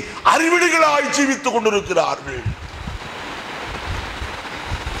 இன்றைக்கு அறிவிலிகளாய் ஜீவித்துக் கொண்டிருக்கிறார்கள்.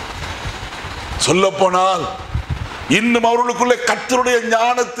 சொல்ல போனால் இன்னும் அவர்களுக்குள்ளே கர்த்தருடைய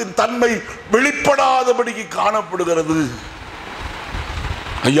ஞானத்தின் தன்மை வெளிப்படாதபடிக்கு காணப்படுகிறது.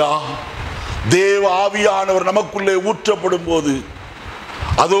 ஐயா, தேவ ஆவியானவர் நமக்குள்ளே ஊற்றப்படும் போது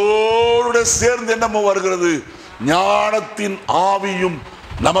அதோடு சேர்ந்து என்னமோ வருகிறது? ஞானத்தின் ஆவியும்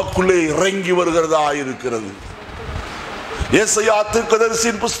நமக்குள்ளே இறங்கி வருகிறதா இருக்கிறது. ஏசாயா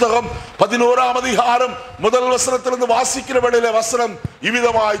தீர்க்கதரிசியின் புத்தகம் 11ஆம் அதிகாரம் 1 வசனத்திலிருந்து வாசிக்கிற வேளையிலே வசனம்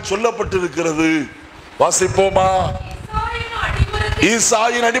இவ்விதமாய் சொல்லப்பட்டிருக்கிறது. வாசிப்போமா?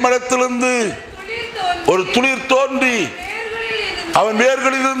 ஈசாயின் அடிமரத்திலிருந்து ஒரு துளிர் தோன்றி அவன்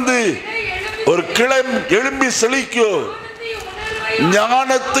வேர்களிலிருந்து ஒரு கிளை எழும்பி செழிக்கும்.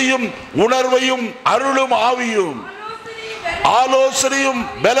 ஞானத்தையும் உணர்வையும் அருளும் ஆவியும், ஆலோசனையும்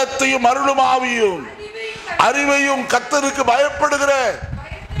பலத்தையும் அருளும் ஆவியும், அறிவையும் கர்த்தருக்கு பயப்படுகிற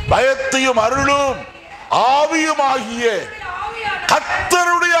பயத்தையும் அருளும் ஆவியும் ஆகிய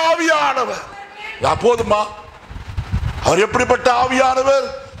கர்த்தருடைய ஆவியானவர். போதுமா? அவர் எப்படிப்பட்ட ஆவியானவர்?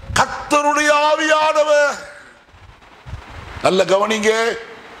 கர்த்தருடைய ஆவியானவர். நல்ல கவனிங்க.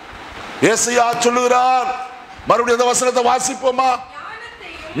 ஏசாயா சொல்லுகிறார், மறுபடியும் அந்த வசனத்தை வாசிப்போமா?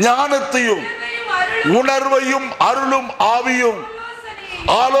 ஞானத்தையும் உணர்வையும் அருளும் ஆவியும்,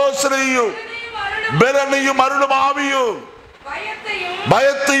 ஆலோசனையும் பலனையும் அருளும் ஆவியும்,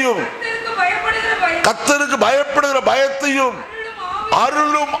 பயத்தையும் கர்த்தருக்கு பயப்படுகிற பயத்தையும்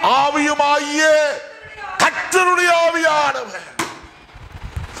அருளும் ஆவியும் ஆகிய கர்த்தருடைய ஆவியானவர்.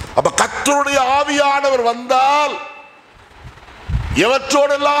 அப்ப கர்த்தருடைய ஆவியானவர் வந்தால்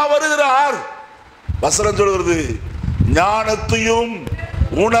எவற்றோடெல்லாம் வருகிறார்? வசனம் சொல்கிறது, ஞானத்தையும்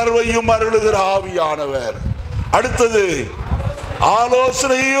உணர்வையும் அருளுகிற ஆவியானவர். அடுத்தது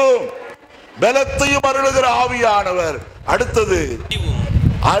ஆலோசனையும் பலத்தையும் அருளுகிற ஆவியானவர். அடுத்தது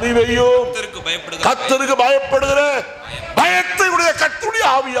அறிவையும் கர்த்தருக்கு பயப்படுகிற பயத்தை உடைய கர்த்தருடைய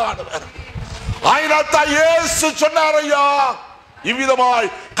ஆவியானவர். ஆயினாத்தான் இயேசு சொன்னார், ஐயா, இவ்விதமாய்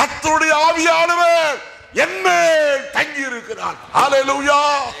கர்த்தருடைய ஆவியானவர் என்மேல் தங்கி இருக்கிறார். ஹல்லேலூயா,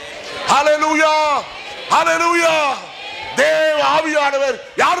 ஹல்லேலூயா, ஹல்லேலூயா. தேவ ஆவியானவர்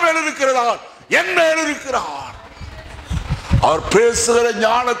யார் மேல் இருக்கிறார்? என் மேல் இருக்கிறார். அவர் பேசுகிற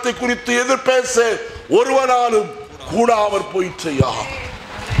ஞானத்தை குறித்து எதிர் பேச ஒருவனாலும் கூடாமற் போயிற்றையா.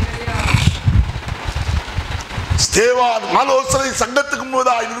 ஸ்தேவான் ஆலோசனை சங்கத்துக்கு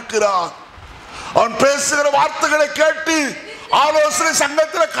முன்பதாக இருக்கிறார். அவன் பேசுகிற வார்த்தைகளை கேட்டு ஆலோசனை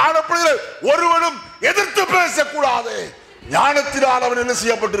சங்கத்தில் காணப்படுகிற ஒருவனும் எதிர்த்து பேசக்கூடாது. ஞானத்தினால் அவன் என்ன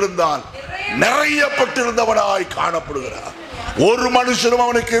செய்யப்பட்டிருந்தான்? நிறையப்பட்டிருந்தவனாய் காணப்படுகிறார். ஒரு மனுஷனும்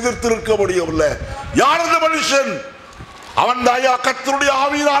அவனுக்கு எதிர்த்து இருக்க முடியவில்லை. யார் அந்த மனுஷன்? அவன் தாயா கர்த்தருடைய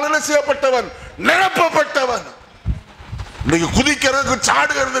ஆவியினால் என்ன செய்யப்பட்டவன்? நிரப்பப்பட்டவன். இன்னைக்கு குதிக்கிறதுக்கு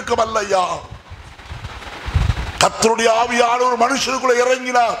சாடுகிறதுக்கு அல்லையா. கர்த்தருடைய ஆவியான ஒரு மனுஷனுக்குள்ள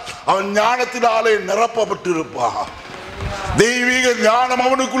இறங்கினார், அவன் ஞானத்தினாலே நிரப்பப்பட்டிருப்பான். தெய்வீக ஞானம்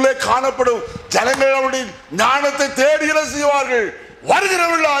அவனுக்குள்ளே காணப்படும். ஜனங்கள் அவனுடைய ஞானத்தை தேடி என்ன செய்வார்கள்?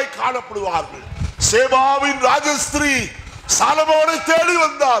 வருகிறவர்களாய் காணப்படுவார்கள். சேபாவின் ராஜஸ்திரீ சாலமோனை தேடி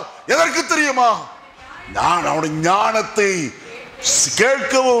வந்தால் எதற்கு தெரியுமா? அவனுடைய ஞானத்தை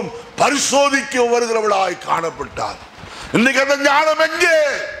கேட்கவும் பரிசோதிக்கவும் வருகிறவர்களாய் காணப்பட்டார். இன்னைக்கு அந்த ஞானம் எங்கே?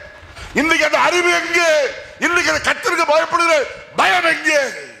 இன்னைக்கு அந்த அறிவு எங்கே? இன்னைக்கு அந்த கர்த்தருக்கு பயப்படுகிற பயம் எங்கே?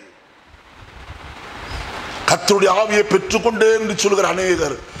 கர்த்தருடைய ஆவியை பெற்றுக்கொண்டே என்று சொல்கிற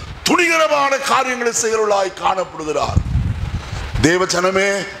அநேகர் துணிகரமான காரியங்களை செய்கிறவர்களாய் காணப்படுகிறார். தேவஜனமே,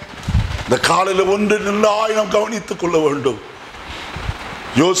 இந்த காலையில் ஒன்று நில்லாய் நாம் கவனித்துக் கொள்ள வேண்டும்.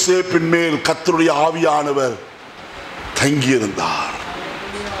 யோசேப்பின் மேல் கர்த்தருடைய ஆவியானவர் தங்கியிருந்தார்.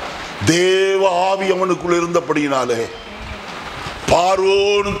 தேவ ஆவி அவனுக்குள் இருந்தபடியினாலே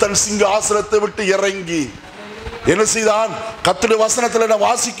பார்வோன் தன் சிங்காசனத்தை விட்டு இறங்கி என்ன செய்தான்? கர்த்தருடைய வசனத்தில் நான்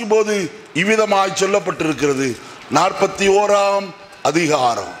வாசிக்கும் போது இவ்விதமாய் சொல்லப்பட்டிருக்கிறது. 41ஆம்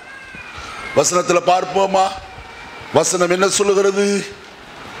அதிகாரம் வசனத்தில் பார்ப்போமா? வசனம் என்ன சொல்லுகிறது?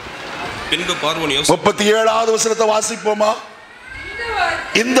 37வது வசனத்தை வாசிப்போமா?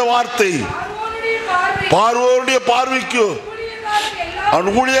 இந்த வார்த்தை பார்வோனுடைய பார்வைக்கு,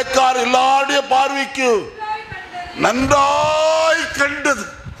 அவன் ஊழியக்கார் எல்லாருடைய பார்வைக்கு நன்றாய் கண்டது.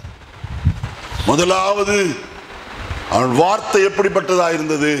 முதலாவது அவன் வார்த்தை எப்படிப்பட்டதா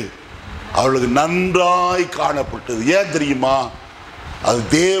இருந்தது? அவளுக்கு நன்றாய் காணப்பட்டது. ஏன் தெரியுமா? அது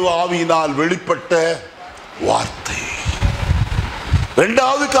தேவ ஆவியினால் வெளிப்பட்ட வார்த்தை.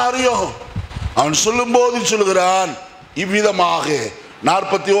 இரண்டாவது காரியம், அவன் சொல்லும் போது சொல்லுகிறான் இவ்விதமாக.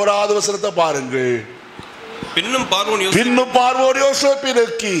 41வது வசனத்தை பாருங்கள். பின்னும் பார்வோன் யோசேப்பை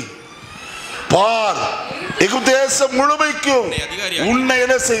நோக்கி, பார், எகிப்து தேசம் முழுமைக்கும் உன்னை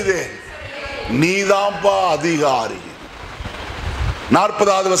என்ன செய்தேன்? நீதான்பா அதிகாரி.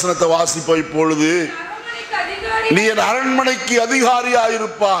 40வது வசனத்தை வாசிப்போம். இப்பொழுது நீ என் அரண்மனைக்கு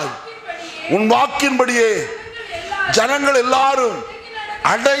அதிகாரியாயிருப்பாய். உன் வாக்கின்படியே ஜனங்கள் எல்லாரும்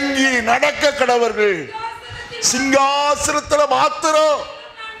அடங்கி நடக்க கடவர்கள். சிங்காசனத்தில் மாத்திரம்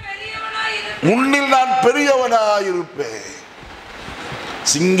உன்னில் நான் பெரியவனாயிருப்பேன்.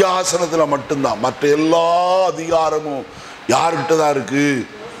 சிங்காசனத்தில் மட்டும்தான், மற்ற எல்லா அதிகாரமும் யார்கிட்ட தான் இருக்கு?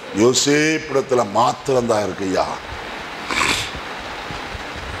 யோசேப்பிடத்தில் மாத்திரம்தான் இருக்கு. யார்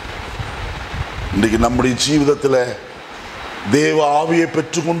இன்றைக்கு நம்முடைய ஜீவிதத்தில் தேவ ஆவியை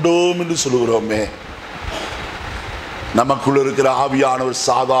பெற்றுக்கொண்டோம் என்று சொல்லுகிறோமே, நமக்குள்ள இருக்கிற ஆவியானவர்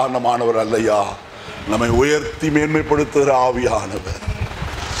சாதாரணமானவர் அல்லையா. நம்மை உயர்த்தி மேன்மைப்படுத்துகிற ஆவியானவர்.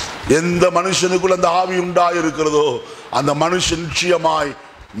 எந்த மனுஷனுக்குள்ள அந்த ஆவி உண்டாயிருக்கிறதோ அந்த மனுஷன் நிச்சயமாய்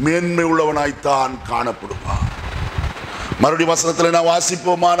மேன்மை உள்ளவனாய்த்தான் காணப்படுவான். மறுபடியும் வசனத்தில் நான்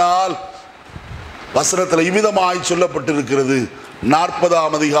வாசிப்போமானால், வசனத்தில் இவ்விதமாய் சொல்லப்பட்டிருக்கிறது.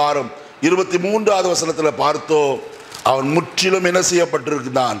 40ஆம் அதிகாரம் 23வது வசனத்தில் பார்த்தோம். அவன் முற்றிலும் என்ன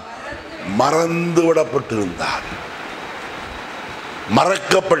செய்யப்பட்டிருந்தான்? மறந்து விடப்பட்டிருந்தான்,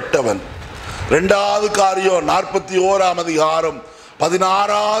 மறக்கப்பட்டவன். இரண்டாவது காரியம் 41ஆம் அதிகாரம்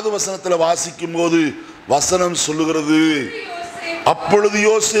 16வது வசனத்தில் வாசிக்கும் போது வசனம் சொல்லுகிறது, அப்பொழுது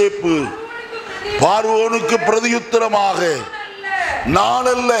யோசேப்பு பார்வோனுக்கு பிரதியுத்தரமாக, நான்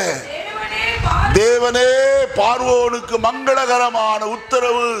அல்ல, தேவனே பார்வோனுக்கு மங்களகரமான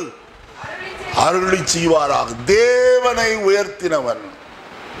உத்தரவு அருளி செய்வாராக. தேவனை உயர்த்தினவன்.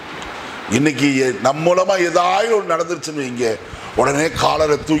 இன்னைக்கு நம் மூலமா ஏதாவது ஒரு நடந்துருச்சுன்னு வைங்க, உடனே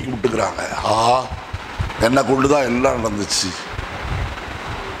காலரை தூக்கி விட்டுக்கிறாங்க. என்ன கொண்டுதான் எல்லாம் நடந்துச்சு.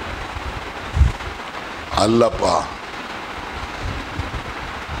 அல்லப்பா,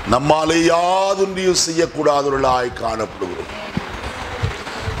 நம்மாலே யாதொன்றையும் செய்யக்கூடாதவர்களாய் காணப்படுகிறோம்.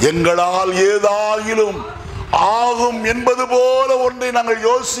 எங்களால் ஏதாகிலும் ஆகும் என்பது போல ஒன்றை நாங்கள்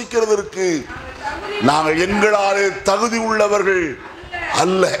யோசிக்கிறதற்கு நாங்கள் எங்களாலே தகுதி உள்ளவர்கள்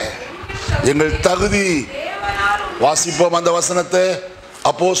அல்ல. எங்கள் தகுதி. வாசிப்போம் அந்த வசனத்தை.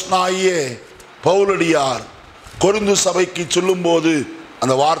 அப்போஸ்தலனாகிய பவுலடியார் கொரிந்து சபைக்கு சொல்லும் போது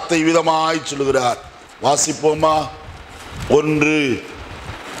அந்த வார்த்தை விதமாய் சொல்லுகிறார். வாசிப்போமா? 1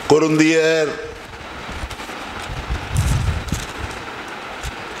 கொரிந்தியர்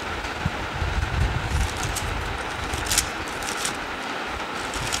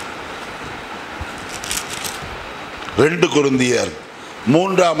 2 கொரிந்தியர்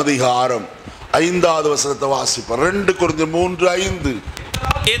 3ஆம் அதிகாரம் 5வது வசனத்தை வாசிப்போம். 2 கொரிந்தியர் 3:5.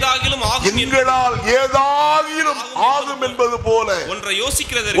 எங்களால் ஏதாகிலும் ஆகும் என்பது போல ஒன்றை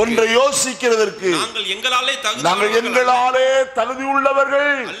யோசிக்கிறதற்கு நாங்கள் எங்களாலே தகுதி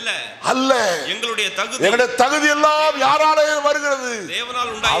உள்ளவர்கள் அல்ல. எங்களுடைய தகுதி எல்லாம் யாராலே வருகிறது?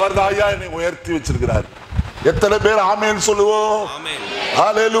 அவர்தாயா என்னை உயர்த்தி வச்சிருக்கிறார். எத்தனை பேர் ஆமென் சொல்லுவோம்?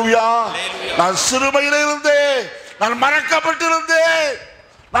 ஹல்லேலூயா. நான் சிறுமையிலிருந்தே, நான் மறக்கப்பட்டிருந்தேன்,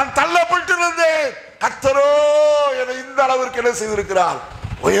 நான் தள்ளப்பட்டிருந்தேன். கர்த்தரோ என்னை இந்த அளவிற்கு என்ன செய்திருக்கிறார்?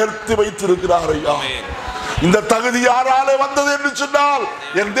 உயர்த்தி வைத்திருக்கிறார். ஐயா, இந்த தகுதி யாராலே வந்தது என்று சொன்னால்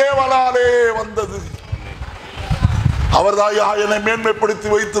என் தேவனாலே வந்தது. அவர்தாயா என்னை மேன்மைப்படுத்தி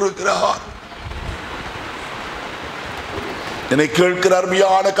வைத்திருக்கிறார். என்னை கேட்கிற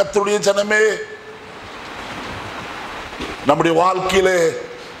அருமையான கர்த்தருடைய ஜனமே, நம்முடைய வாழ்க்கையிலே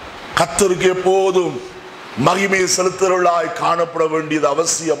கர்த்தருக்கு எப்போதும் மகிமை செலுத்துகிறவர்களாய் காணப்பட வேண்டியது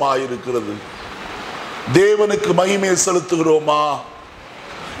அவசியமாயிருக்கிறது. தேவனுக்கு மகிமை செலுத்துகிறோமா?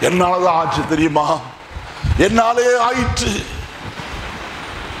 என்னாலதான் ஆச்சு தெரியுமா? என்னாலே ஆயிற்று.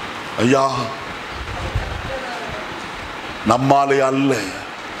 ஐயா, நம்மாலே அல்ல,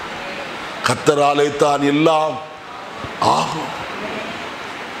 கர்த்தராலே தான் எல்லாம் ஆகும்.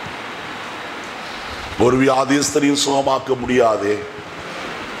 ஒரு வியாதியஸ்தரையும் சுகமாக்க முடியாதே,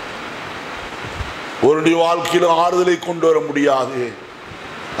 ஒரு வாழ்க்கையில் ஆறுதலை கொண்டு வர முடியாது.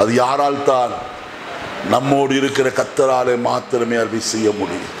 அது யாரால் தான்? நம்மோடு இருக்கிற கர்த்தராலே மாத்திரமே அதை செய்ய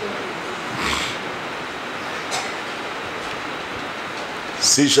முடியும்.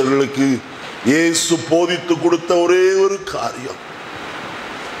 சீஷர்களுக்கு இயேசு போதித்து கொடுத்த ஒரே ஒரு காரியம்,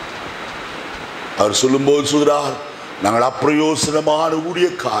 அவர் சொல்லும்போது சொல்கிறார், நாங்கள் அப்பிரயோசனமான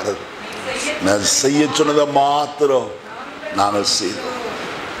ஊழியக்காரர், நான் செய்ய சொன்னதை மாத்திரம் நாங்கள் செய்தோம்.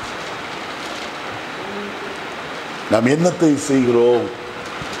 நாம் என்னத்தை செய்கிறோம்?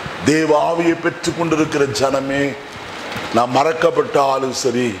 தேவ ஆவியை பெற்றுக் கொண்டிருக்கிற ஜனமே, நாம் மறக்கப்பட்டாலும்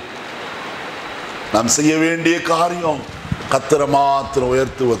சரி, நாம் செய்ய வேண்டிய காரியம் கர்த்தரை மாத்திரம்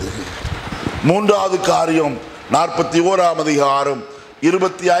உயர்த்துவது. 3வது காரியம் 41ஆம் அதிகாரம்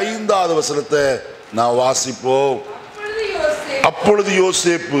 25வது வசனத்தை நான் வாசிப்போம். அப்பொழுது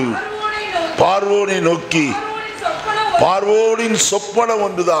யோசேப்பு பார்வோனை நோக்கி, பார்வோனின் சொப்பனம்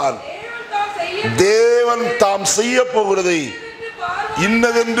ஒன்றுதான், தேவன் தாம் செய்ய போகிறதை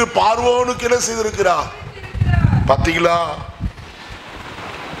இன்னதென்று பார்வோனுக்கு என்ன செய்திருக்கிறார்? பார்த்தீங்களா?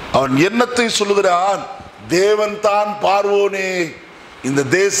 அவன் எண்ணத்தை சொல்லுகிறான். தேவன் தான் பார்வோனே இந்த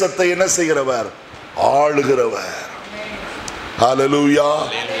தேசத்தை என்ன செய்கிறவர்? ஆளுகிறவர். ஹல்லேலூயா,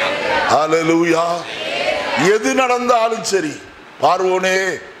 ஹல்லேலூயா. எது நடந்தாலும் சரி, பார்வோனே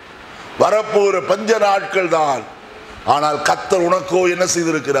வரப்போகிற பஞ்ச நாட்கள் தான், ஆனால் கர்த்தர் உனக்கோ என்ன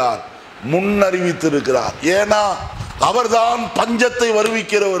செய்திருக்கிறார்? முன்னறிவித்திருக்கிறார். ஏன்னா அவர்தான் பஞ்சத்தை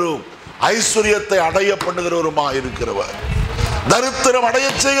வருவிக்கிறவரும் ஐஸ்வர்யத்தை அடைய பண்ணுகிறவருமா இருக்கிறவர். தரித்திரம் அடைய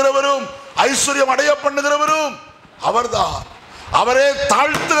செய்கிறவரும் ஐஸ்வர்யம் அடைய பண்ணுகிறவரும் அவர்தான். அவரே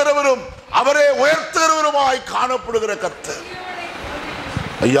தாழ்த்துகிறவரும் அவரே உயர்த்துகிறவருமாய் காணப்படுகிற கர்த்தர்.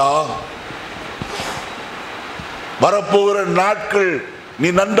 ஐயா, வரப்போகிற நாட்கள் நீ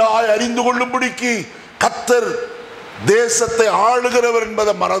நன்றாய் அறிந்து கொள்ளும்படிக்கு கர்த்தர் தேசத்தை ஆளுகிறவர்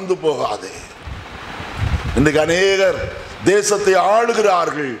என்பதை மறந்து போகாதே. இன்றைக்கு அநேகர் தேசத்தை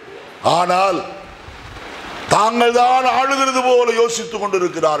ஆளுகிறார்கள், ஆனால் தாங்கள் தான் ஆளுகிறது போல யோசித்துக்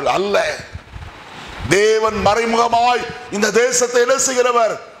கொண்டிருக்கிறார்கள். அல்ல, தேவன் மறைமுகமாய் இந்த தேசத்தை என்ன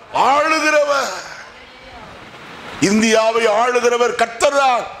செய்கிறவர்? ஆளுகிறவர். இந்தியாவை ஆளுகிறவர் கர்த்தர்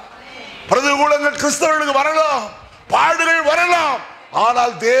தான். பிரதிகூலங்கள் கிறிஸ்தவர்களுக்கு வரலாம், பாடுகள் வரலாம்,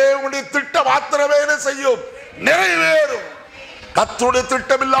 ஆனால் தேவனுடைய திட்டம் மாத்திரமே என்ன செய்யும்? நிறைவேறும். கர்த்தருடைய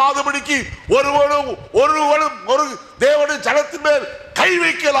திட்டம் இல்லாதபடிக்கு ஒருவனும் ஒரு தேவனுடைய ஜனத்தின் மேல் கை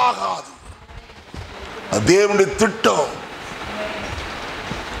வைக்கலாகாது. தேவனுடைய திட்டம்.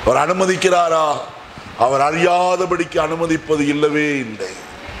 அவர் அனுமதிக்கிறாரா? அவர் அறியாதபடிக்கு அனுமதிப்பது இல்லவே இல்லை.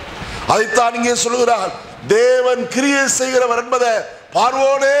 அதைத்தான் இங்கே சொல்லுகிறார். தேவன் கிரியை செய்கிறவர் என்பதை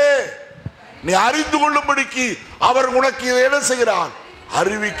பார்வோனே நீ அறிந்து கொள்ளும்படிக்கு அவர் உனக்கு இதை என்ன செய்கிறார்?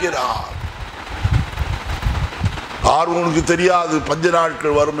 அறிவிக்கிறார். பார்வோனுக்கு தெரியாது பஞ்ச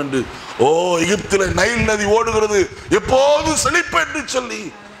நாட்கள் வரும் என்று. ஓ, எகிப்தில் நைல் நதி ஓடுகிறது, எப்போது செழிப்பு என்று சொல்லி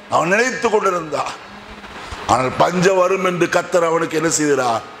அவன் நினைத்து கொண்டிருந்தான். ஆனால் பஞ்சம் வரும் என்று கர்த்தர் அவனுக்கு என்ன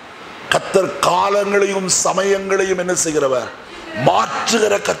செய்கிறார்? கர்த்தர் காலங்களையும் சமயங்களையும் என்ன செய்கிறவர்?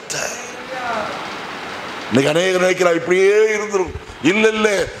 மாற்றுகிற கர்த்தர். இன்னைக்கு அநேகர் நினைக்கிறார் இப்படியே இருந்துரும். இல்ல இல்ல,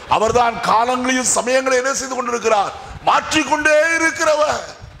 அவர்தான் காலங்களையும் சமயங்களையும் என்ன செய்து கொண்டிருக்கிறார்? மாற்றிக்கொண்டே இருக்கிறவர்.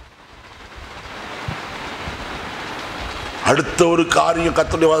 அடுத்த ஒரு காரியம்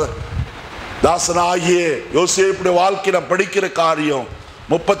கர்த்தருடைய தாசனாகிய யோசேப்புடைய வாழ்க்கையில படிக்கிற காரியம்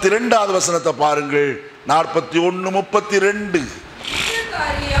 32வது வசனத்தை பாருங்கள். 41:32.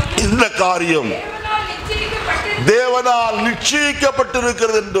 இந்த காரியம் தேவனால்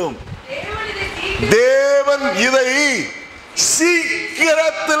நிச்சயிக்கப்பட்டிருக்கிறது என்றும் தேவன் இதை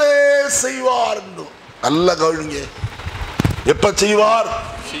சீக்கிரத்திலே செய்வார் என்றும். நல்ல கவனிங்க, எப்ப செய்வார்?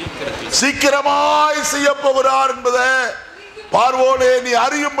 சீக்கிரமாய் செய்ய போகிறார் என்பதை பார்வோனே நீ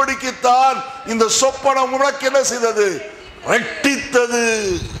அறியும்படிக்குத்தான் இந்த சொப்பனம் உனக்கு என்ன செய்தது? ரெட்டித்தது.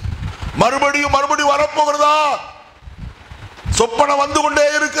 மறுபடியும் வரப்போகிறதா? சொப்பனம் வந்து கொண்டே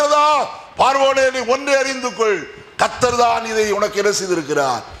இருக்கிறதா? பார்வோனே நீ ஒன்றை அறிந்து கொள், கர்த்தர் தான் இதை உனக்கு என்ன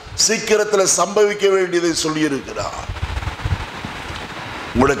செய்திருக்கிறார்? சீக்கிரத்தில் சம்பவிக்க வேண்டியதை சொல்லி இருக்கிறார்.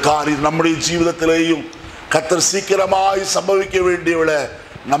 உங்களுடைய காரியம் நம்முடைய ஜீவிதத்திலேயும் கர்த்தர் சீக்கிரமாய் சம்பவிக்க வேண்டியவளை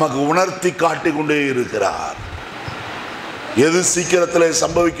நமக்கு உணர்த்தி காட்டிக் கொண்டே இருக்கிறார். எது சீக்கிரத்தில்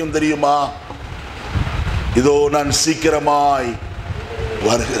சம்பவிக்கும் தெரியுமா? இதோ நான் சீக்கிரமாய்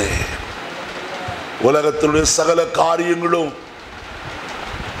வருகிறேன். உலகத்தினுடைய சகல காரியங்களும்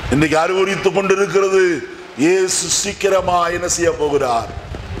இன்னைக்கு அறிவுறுத்திக் கொண்டிருக்கிறது. இயேசு சீக்கிரமாய் என்ன செய்ய போகிறார்?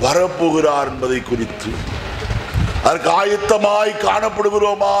 வரப்போகிறார் என்பதை குறித்து. அதற்கு ஆயத்தமாய்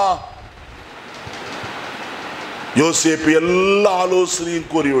காணப்படுகிறோமா? யோசேப்பு எல்லா ஆலோசனையும்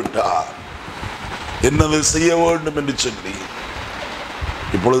கூறிவிட்டார், என்னது செய்ய வேண்டும் என்று சொல்லி.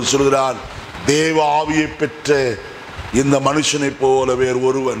 இப்பொழுது சொல்கிறார், தேவ ஆவியை பெற்ற இந்த மனுஷனை போல வேறு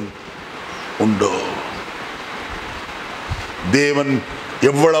ஒருவன் உண்டோ? தேவன்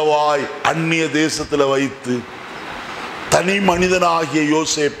எவ்வளவாய் அந்நிய தேசத்தில் வைத்து தனி மனிதனாகிய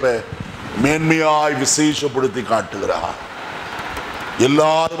யோசேப்பை மேன்மையாய் விசேஷப்படுத்தி காட்டுகிறார்.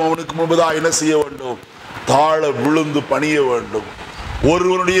 எல்லாரும் அவனுக்கு முன்பதாக என்ன செய்ய வேண்டும்? தாழ விழுந்து பணிய வேண்டும்.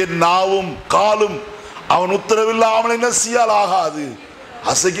 ஒருவனுடைய நாவும் காலும் அவன் உத்தரவில்லாமல் என்ன செய்யால் ஆகாது,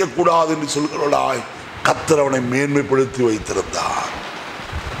 அசைக்க கூடாது என்று சொல்கிறாய். கர்த்தர் அவனை மேன்மைப்படுத்தி வைத்திருந்தார்.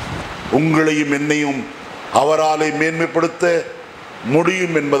 உங்களையும் என்னையும் அவராலே மேன்மைப்படுத்த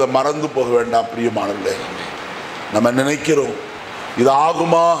முடியும் என்பதை மறந்து போக வேண்டாம் பிரியமானவர்களே. நம்ம நினைக்கிறோம் இது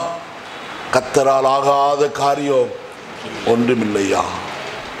ஆகுமா? கர்த்தரால் ஆகாத காரியம் ஒன்றுமில்லையா?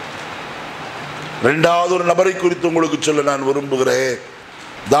 இரண்டாவது ஒரு நபரை குறித்து உங்களுக்கு சொல்ல நான் விரும்புகிறேன்.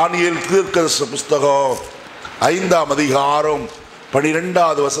 தானியேல் தீர்க்கதரிசி புஸ்தகம் 5ஆம் அதிகாரம்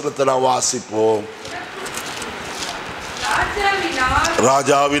 12வது வசனத்தை நாம் வாசிப்போம்.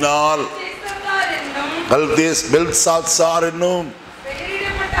 ராஜாவினால் பெல்சாத்சார் என்னும்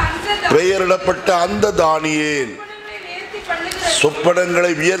பெயரிடப்பட்ட அந்த தானியேல்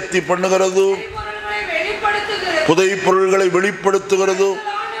சொப்பனங்களை வியர்த்தி பண்ணுகிறதும் புதை பொருள்களை வெளிப்படுத்துகிறதும்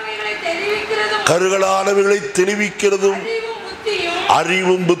கருகலானவைகளை தெளிவிக்கிறதும்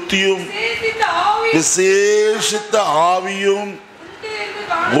அறிவும் புத்தியும் விசேஷித்த ஆவியும்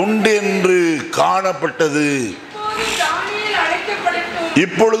உண்டு என்று காணப்பட்டது.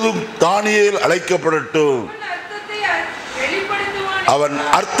 இப்பொழுதும் தானியேல் அழைக்கப்படட்டும், அவன்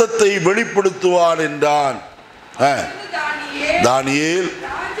அர்த்தத்தை வெளிப்படுத்துவான் என்றான். தானியேல்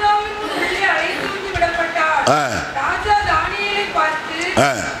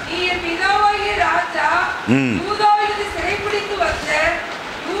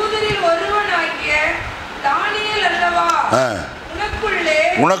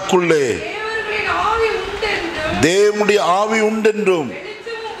உனக்குள்ளே தேவனுடைய ஆவி உண்டென்றும்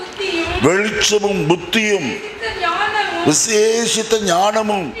வெளிச்சமும் புத்தியும் விசேஷித்த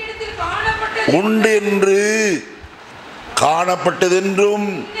ஞானமும் உண்டு என்று காணப்பட்டதென்றும்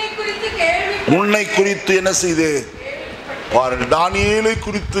உன்னை குறித்து என்ன செய்து பாருங்கள். தானியேலை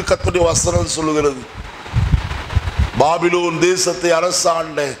குறித்து கர்த்தருடைய வசனம் சொல்லுகிறது. பாபிலோன் தேசத்தை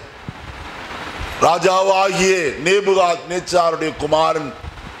அரசாண்ட ராஜாவாகிய நேபுகாத்நேச்சாருடைய குமாரன்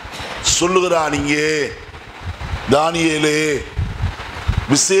சொல்லுகிறான், இங்கே தானியேலே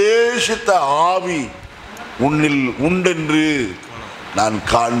விசேஷித்த ஆவி உன்னில் உண்டென்று நான்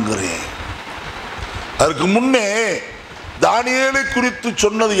காண்கிறேன். அதற்கு முன்னே தானியேலை குறித்து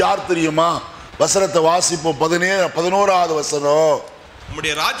சொன்னது யார் தெரியுமா? வசனத்தை வாசிப்போம். 11வது வசனம்.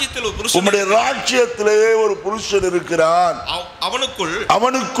 உம்முடைய ராஜ்யத்திலே ஒரு புருஷன் இருக்கிறான்.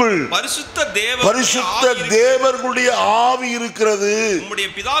 அவனுக்குள் பரிசுத்த தேவர்களுடைய ஆவி இருக்கிறது. உம்முடைய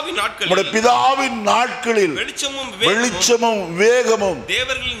பிதாவின் நாட்களில் வெளிச்சமும் வேகமும்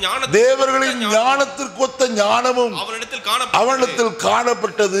தேவர்களின் ஞானத்திற்கொத்த ஞானமும் அவனிடத்தில்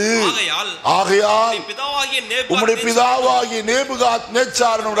காணப்பட்டது. ஆகையால் உம்முடைய பிதாவாகிய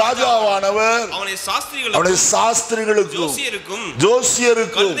நேபுகாத்நேச்சார் ராஜாவானவர் அவனை சாஸ்திரிகளுக்கும்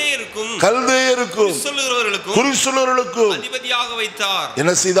ஜோசியருக்கும் கல்தேயருக்கும் குறிசொல்லுகிறவர்களுக்கும்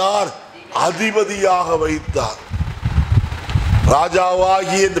என்ன செய்தார்? அதிபதியாக வைத்தார்.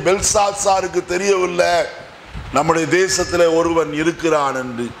 ராஜாவாகிய இந்த பெல்சாத்சாருக்கு தெரியவில்லை நம்முடைய தேசத்தில் ஒருவன் இருக்கிறான்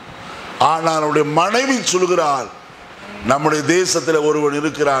என்று. ஆனால் அவருடைய மனைவி சொல்கிறார், நம்முடைய தேசத்தில் ஒருவன்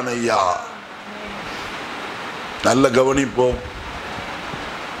இருக்கிறான் ஐயா. நல்ல கவனிப்போம்.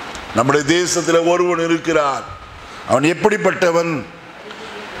 நம்முடைய தேசத்தில் ஒருவன் இருக்கிறான். அவன் எப்படிப்பட்டவன்?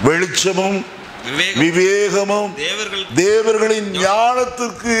 வெளிச்சமும் விவேகமும் தேவர்களின்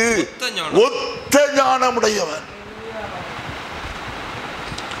ஞானத்திற்கு ஒத்த ஞானமுடையவன்.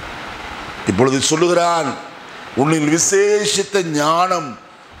 இப்பொழுது சொல்லுகிறான், உன்னில் விசேஷித்த ஞானம்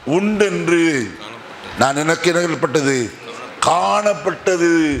உண்டென்று நான் எனக்கு என்னப்பட்டது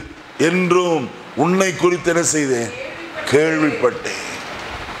காணப்பட்டது என்றும் உன்னை குறித்து என்ன செய்தேன்? கேள்விப்பட்டேன்.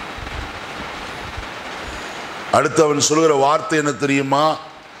 அடுத்து அவன் சொல்லுகிற வார்த்தை என்ன தெரியுமா?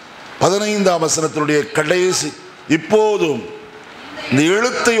 15ஆம் வசனத்தினுடைய கடைசி, இப்போதும் இந்த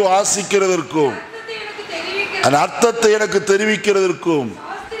எழுத்தை வாசிக்கிறதற்கும் அந்த அர்த்தத்தை எனக்கு தெரிவிக்கிறதற்கும்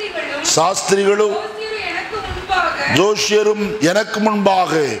சாஸ்திரிகளும் ஜோஷியரும் எனக்கு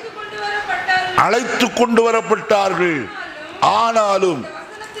முன்பாக அழைத்து கொண்டு வரப்பட்டார்கள். ஆனாலும்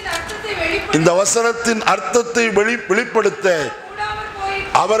இந்த வசனத்தின் அர்த்தத்தை வெளிப்படுத்த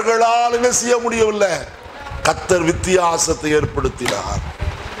அவர்களால் என்ன செய்ய முடியவில்லை. கர்த்தர் வித்தியாசத்தை ஏற்படுத்தினார்.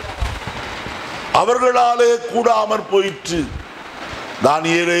 அவர்களாலே கூடாமற் போயிற்று.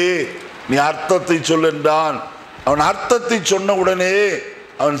 தானியேலே, நீ அர்த்தத்தை சொல்லென்றான். அவன் அர்த்தத்தை சொன்ன உடனே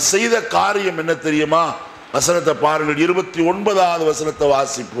அவன் செய்த காரியம் என்ன தெரியுமா? வசனத்தை பாருங்கள். 29வது வசனத்தை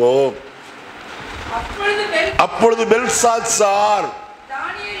வாசிப்போம். அப்பொழுது பெல்சாத்சார்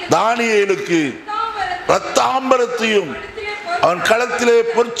தானியேலுக்கு ரத்தாம்பரத்தையும் அவன் களத்திலே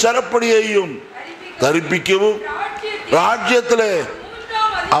பொற்சரப்படியையும் தரிப்பிக்கவும் ராஜ்யத்திலே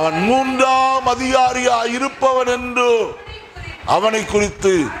அவன் 3ஆம் அதிகாரியா இருப்பவன் என்று அவனை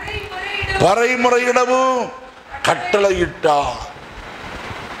குறித்து பறைமுறையிடவும் கட்டளையிட்டார்.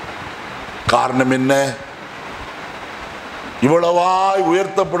 காரணம் என்ன? இவ்வளவாய்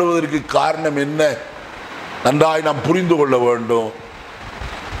உயர்த்தப்படுவதற்கு காரணம் என்ன? நன்றாய் நாம் புரிந்து கொள்ள வேண்டும்.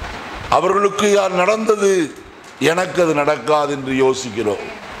 அவர்களுக்கு யார் நடந்தது, எனக்கு அது நடக்காது என்று யோசிக்கிறோம்.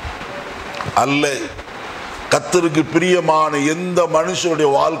 அல்ல, கர்த்தருக்கு பிரியமான எந்த மனுஷனுடைய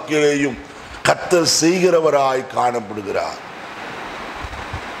வாழ்க்கையிலேயும் கர்த்தர் செய்கிறவராய் காணப்படுகிறார்.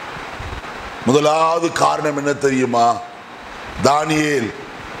 முதலாவது காரணம் என்ன தெரியுமா? தானியேல்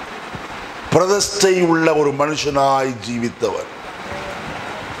பிரதிஷ்டை உள்ள ஒரு மனுஷனாய் ஜீவித்தவர்.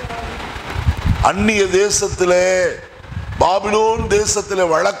 அந்நிய தேசத்திலே, பாபிலோன் தேசத்திலே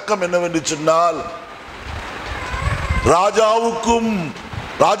வழக்கம் என்னவென்று சொன்னால், ராஜாவுக்கும்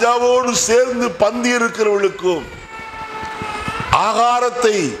ராஜாவோடு சேர்ந்து பந்தி இருக்கிறவர்களுக்கும்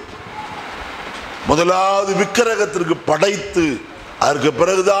ஆகாரத்தை முதலாவது விக்கிரகத்திற்கு படைத்து அதற்கு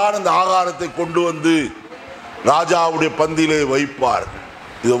பிறகுதான் அந்த ஆகாரத்தை கொண்டு வந்து ராஜாவுடைய பந்தியிலே வைப்பார்.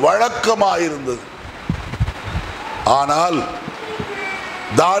 இது வழக்கமாயிருந்தது. ஆனால்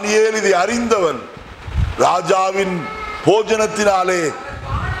தானியேல் இதை அறிந்தவன். ராஜாவின் போஜனத்தினாலே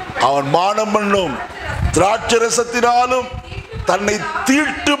அவன் மானம் பண்ணும் திராட்சரசத்தினாலும் தன்னை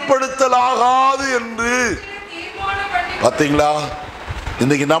தீட்டுப்படுத்தலாகாது என்று. பார்த்தீங்களா?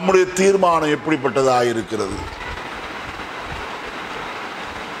 இன்னைக்கு நம்முடைய தீர்மானம் எப்படிப்பட்டதாக இருக்கிறது?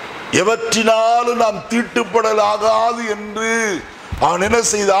 எவற்றினாலும் நாம் தீட்டுப்படலாகாது என்று அவன் என்ன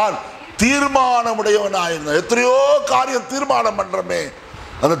செய்தான்? தீர்மானமுடையவனாயிருந்தான். எத்தனையோ காரியம் தீர்மானம் பண்றோமே,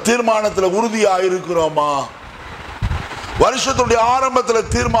 அந்த தீர்மானத்தில் உறுதியாக இருக்கிறோமா? வருஷத்துடைய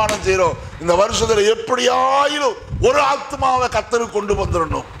ஆரம்பத்தில் தீர்மானம் செய்யறோம், இந்த வருஷத்துல எப்படியாயிலும் ஒரு ஆத்மாவை கர்த்தருக்கு கொண்டு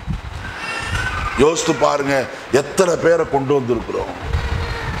வந்துடணும். யோசித்து பாருங்க, எத்தனை பேரை கொண்டு வந்திருக்கிறோம்.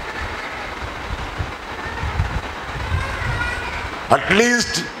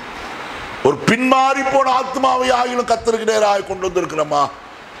 அட்லீஸ்ட் ஒரு பின்மாறி போன ஆத்மாவை ஆகிலும் கர்த்தருக்கு நேராக கொண்டு வந்திருக்கிறோமா?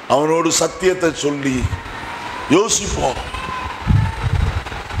 அவனோடு சத்தியத்தை சொல்லி யோசிப்போம்.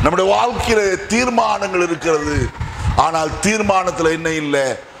 நம்முடைய வாழ்க்கையில தீர்மானங்கள் இருக்கிறது, ஆனால் தீர்மானத்தில் என்ன இல்லை?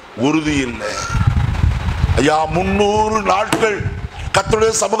 உறுதி இல்லை. ஐயா, 300 நாட்கள்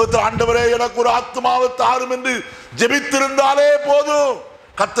கர்த்தருடைய சமூகத்தில் ஆண்டவரே எனக்கு ஒரு ஆத்மாவை தாரும் என்று ஜெபித்திருந்தாலே போதும்,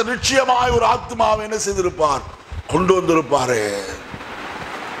 கர்த்தர் நிச்சயமாய் ஒரு ஆத்மாவை என்ன செய்திருப்பார்? கொண்டு வந்திருப்பாரு.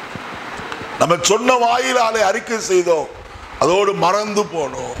 நம்ம சொன்ன வாயிலாலே அறிக்கை செய்தோம், அதோடு மறந்து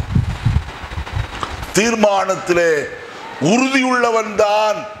போனோம். தீர்மானத்திலே உறுதியுள்ளவன்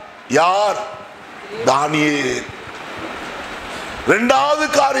தான் யார்? தானியேல். இரண்டாவது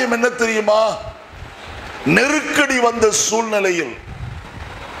காரியம் என்ன தெரியுமா? நெருக்கடி வந்த சூழ்நிலையில்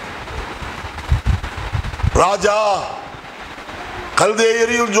ராஜா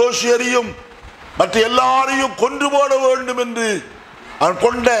கல்தேயரையும் ஜோஷியரையும் மற்ற எல்லாரையும் கொன்று போட வேண்டும் என்று அவன்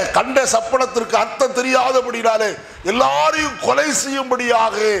கண்ட சப்பனத்திற்கு அர்த்தம் தெரியாதபடினாலே எல்லாரையும் கொலை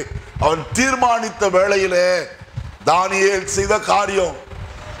செய்யும்படியாக அவன் தீர்மானித்த வேளையிலே தானியேல் செய்த காரியம்,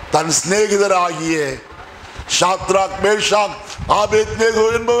 தன் சிநேகிதராகிய ஷாத்ராக், மேஷாக், ஆபேத்நேகோ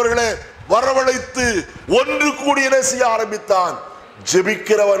என்பவர்களை வரவழைத்து ஒன்று கூடி என்ன செய்ய ஆரம்பித்தான்?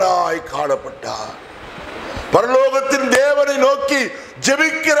 ஜெபிக்கிறவனாய் காணப்பட்டான். பரலோகத்தின் தேவனை நோக்கி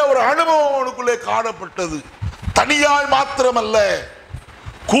ஜெபிக்கிற ஒரு அனுபவம் அவனுக்குள்ளே காணப்பட்டது. தனியாய் மாத்திரமல்ல,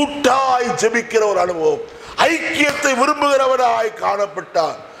 கூட்டாய் ஜெபிக்கிற ஒரு அனுபவம், ஐக்கியத்தை விரும்புகிறவனாய்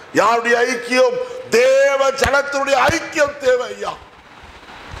காணப்பட்டான். யாருடைய ஐக்கியம்? தேவ ஜனத்தினுடைய ஐக்கியம் தேவை ஐயா.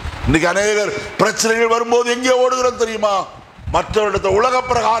 இன்னைக்கு அநேகர் பிரச்சனைகள் வரும்போது எங்கே ஓடுகிறோம் தெரியுமா? மற்றவரிடத்தில் உலக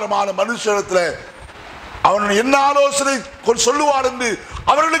பிரகாரமான மனுஷனிடத்தில் அவன் என்ன ஆலோசனை சொல்லுவார் என்று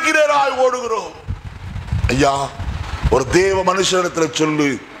அவர்களுக்கு நேராக ஓடுகிறோம். ஐயா, ஒரு தேவ மனுஷனிடத்தில் சொல்லு,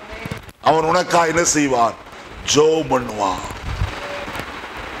 அவன் உனக்கா என்ன செய்வான்? ஜெபம் பண்ணுவான்.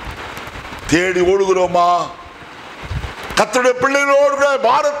 தேடி ஓடுகிறோமா? கர்த்தருடைய பிள்ளைகளோடு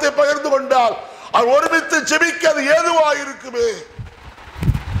பாரத்தை பகிர்ந்து கொண்டால் அவர் ஒருமித்து ஜெபிக்க அது ஏதுவாக இருக்குமே.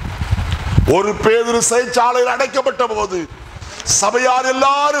 ஒரு பேதுரு சிறைச்சாலையில் அடைக்கப்பட்ட போது சபையார்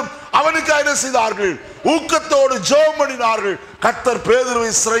எல்லாரும் அவனுக்கு என்ன செய்தார்கள்? ஊக்கத்தோடு ஜெபம் பண்ணினார்கள். கர்த்தர்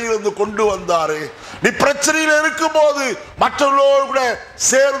பேதுருவை சிறையிலிருந்து கொண்டு வந்தாரு. நீ பிரச்சனையில் இருக்கும் போது மற்றவர்களோடு கூட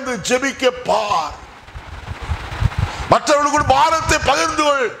சேர்ந்து ஜெபிக்க பார், மற்றவர்களுக்கு பாரத்தை பகிர்ந்து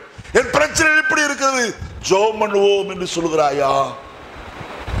கொள். என் பிரச்சனை இப்படி இருக்கிறது, ஜெபம் பண்ணுவோம் என்று சொல்கிறாயா?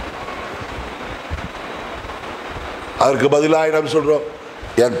 அதற்கு பதிலாக நாம் சொல்றோம்,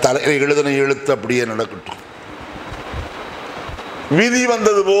 என் தலையை எழுதின எழுத்து அப்படியே நடக்கட்டும், விதி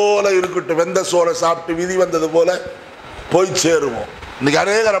வந்தது போல இருக்கட்டும், வெந்த சோறை சாப்பிட்டு விதி வந்தது போல போய் சேருவோம். இன்னைக்கு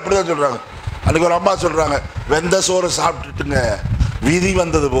அநேகர் அப்படிதான் சொல்றாங்க. அன்னைக்கு ஒரு அம்மா சொல்றாங்க, வெந்த சோறை சாப்பிட்டுட்டுங்க விதி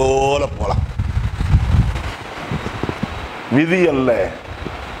வந்தது போல போலாம். விதி அல்ல,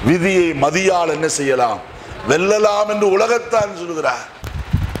 விதியை மதியால் என்ன செய்யலாம்? வெல்லலாம் என்று உலகத்தான் சொல்கிறார்.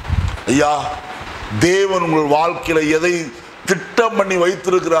 ஐயா, தேவன் உங்கள் வாழ்க்கையில எதை திட்டம் பண்ணி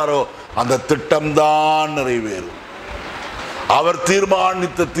வைத்திருக்கிறாரோ அந்த திட்டம்தான் நிறைவேறும். அவர்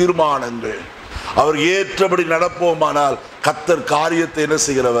தீர்மானித்த தீர்மானங்கள் அவர் ஏற்றபடி நடப்போமானால் கர்த்தர் காரியத்தை என்ன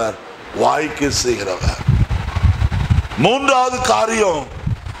செய்கிறவர்? வாய்க்கு செய்கிறவர். மூன்றாவது காரியம்,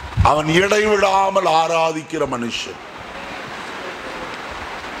 அவன் இடைவிடாமல் ஆராதிக்கிற மனுஷன்.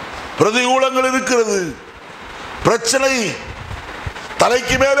 பிரதிகூலங்கள் இருக்கிறது, பிரச்சனை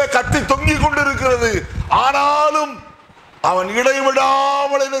தலைக்கு மேலே கத்தி தொங்கிக் கொண்டிருக்கிறது, ஆனாலும் அவன்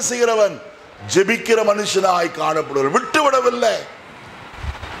இடைவிடாமல் என்ன செய்கிறவன்? ஜெபிக்கிற மனுஷனாய் காணப்படுவார். விட்டுவிடவில்லை.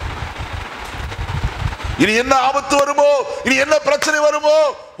 இனி என்ன ஆபத்து வருமோ, இனி என்ன பிரச்சனை வருமோ,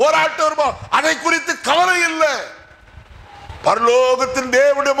 போராட்டம் வருமோ, அதை குறித்து கவலை இல்லை. பரலோகத்தின்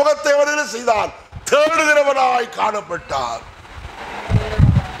தேவனுடைய முகத்தை அவர் செய்தார், தேடுகிறவனாய் காணப்பட்டார்.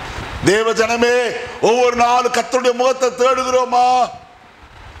 தேவ ஜனமே, ஒவ்வொரு நாளும் கர்த்தருடைய முகத்தை தேடுகிறோமா?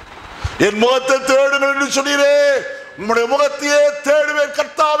 என் முகத்தை தேடுங்கள் என்று சொன்னீரே, உம்முடைய முகத்தையே தேடுவேன்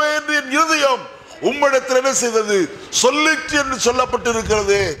கர்த்தாவே என்று என் இருதயம் உம்மிடத்தில் என்ன செய்தது? சொல்லிட்டு என்று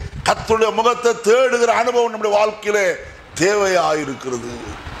சொல்லப்பட்டிருக்கிறது. கர்த்தருடைய முகத்தை தேடுகிற அனுபவம் நம்முடைய வாழ்க்கையிலே தேவையாயிருக்கிறது.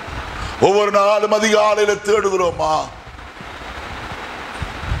 ஒவ்வொரு நாளும் அதிகாலையில தேடுகிறோமா?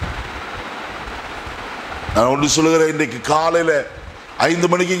 நான் ஒன்று சொல்லுகிறேன், இன்றைக்கு காலையில 5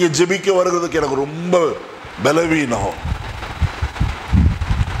 மணிக்கு இங்கே ஜெபிக்க வருகிறதுக்கு எனக்கு ரொம்ப பலவீனம்.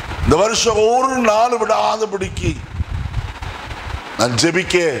 இந்த வருஷம் ஒரு நாள் விடாதபடிக்கு நான்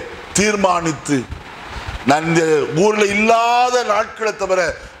ஜெபிக்க தீர்மானித்து, நான் இந்த ஊர்ல இல்லாத நாட்களை தவிர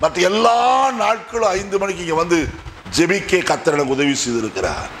மற்ற எல்லா நாட்களும் 5 மணிக்கு இங்க வந்து ஜெபிக்க கர்த்தர் எனக்கு உதவி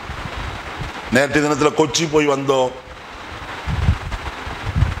செய்திருக்கிறார். நேற்று தினத்தில் கொச்சி போய் வந்தோம்.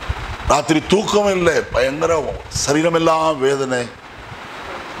 ராத்திரி தூக்கம் இல்லை, பயங்கர சரீரம் எல்லாம் வேதனை.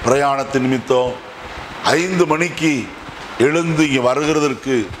 பிரயாணத்தின் நிமித்தம் 5 மணிக்கு எழுந்து இங்கே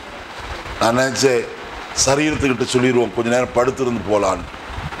வருகிறதற்கு நான் நினைச்சேன், சரீரத்துக்கிட்ட சொல்லிடுவோம் கொஞ்ச நேரம் படுத்திருந்து போலான்னு.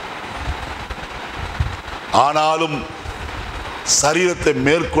 ஆனாலும் சரீரத்தை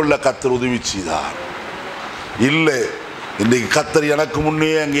மேற்கொள்ள கர்த்தர் உதவி செய்தார். இல்லை, இன்றைக்கு கர்த்தர் எனக்கு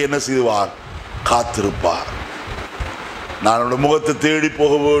முன்னே அங்கே என்ன செய்வார்? காத்திருப்பார். நான் அவருடைய முகத்தை தேடி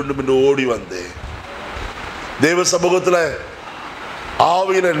போக வேண்டும் என்று ஓடி வந்தேன். தேவ சமூகத்தில்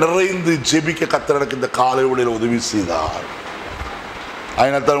ஆவியில நிறைந்து ஜெபிக்க கர்த்தர் எனக்கு இந்த காலை வேளையில் உதவி செய்தார்.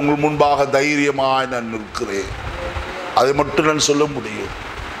 அதனால் உங்கள் முன்பாக தைரியமாய் நான் நிற்கிறேன். அதை மட்டும் நான் சொல்ல முடியும்.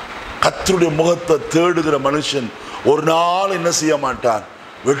 கர்த்தருடைய முகத்தை தேடுகிற மனுஷன் ஒரு நாள் என்ன செய்ய மாட்டான்,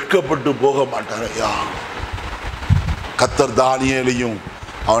 வெட்கப்பட்டு போக மாட்டான். ஐயா, கர்த்தர் தானியேலையும்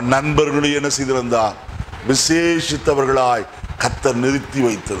அவன் நண்பர்களையும் என்ன செய்திருந்தார், விசேஷித்தவர்களாய் கர்த்தர் நிறுத்தி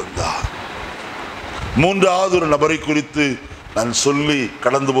வைத்திருந்தார். மூன்றாவது ஒரு நபரை குறித்து நான் சொல்லி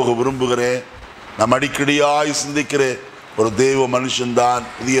கடந்து போக விரும்புகிறேன். நாம் அடிக்கடியாய் சிந்திக்கிற ஒரு தெய்வ மனுஷன்தான்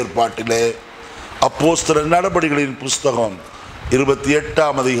புதிய ஏற்பாட்டிலே அப்போஸ்தலர் நடபடிகளின் புஸ்தகம்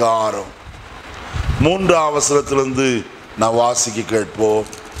 28ஆம் அதிகாரம் 3ஆம் வசனத்திலிருந்து நான் வாசிக்க கேட்போம்.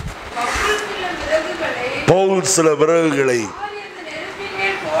 பவுல் சில விறகுகளை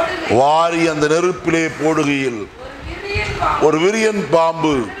வாரி அந்த நெருப்பிலே போடுகையில் ஒரு விரியன்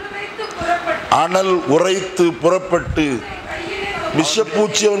பாம்பு அனல் உரைத்து புறப்பட்டு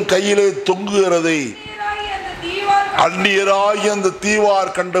விஷப்பூச்சி அவன் கையிலே தொங்குகிறதை அந்நியராகி அந்த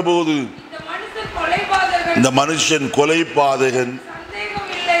தீவார் கண்டபோது இந்த மனுஷன் கொலைபாதகன்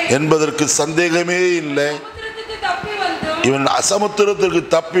என்பதற்கு சந்தேகமே இல்லை, இவன் சமுத்திரத்திற்கு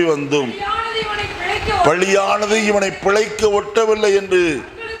தப்பி வந்தும் பழியானது இவனை பிழைக்க ஒட்டவில்லை என்று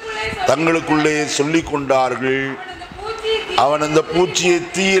தங்களுக்குள்ளே சொல்லிக் கொண்டார்கள். அவன் அந்த பூச்சியை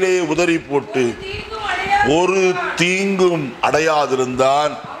தீயிலே உதறி போட்டு ஒரு தீங்கும்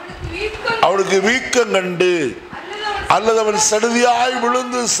அடையாதிருந்தான். அவனுக்கு வீக்கம் கண்டு அல்லது அவன் சடுதியாய்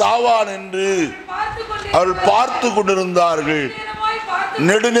விழுந்து சாவான் என்று அவள் பார்த்து கொண்டிருந்தார்கள்.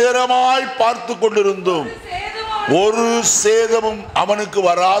 நெடுநேரமாய் பார்த்து கொண்டிருந்தும் ஒரு சேதமும் அவனுக்கு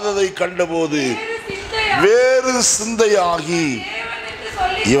வராததை கண்டபோது வேறு சிந்தையாகி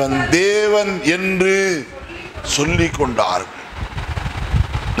இவன் தேவன் என்று சொல்லிக் கொண்டார்கள்.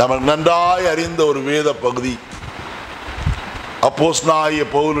 நமக்கு நன்றாய் அறிந்த ஒரு வேத பகுதி. அப்போஸ்தலனாகிய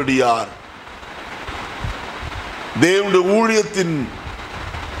பவுலடியார் தேவனுடைய ஊழியத்தின்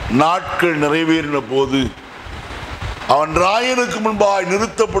நாட்கள் நிறைவேறின போது அவன் ராயனுக்கு முன்பாய்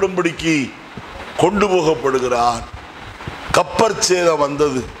நிறுத்தப்படும்படிக்கு கொண்டு போகப்படுகிறான். கப்பற் சேதம்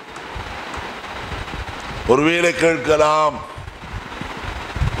வந்தது. ஒருவேளை கேட்கலாம்,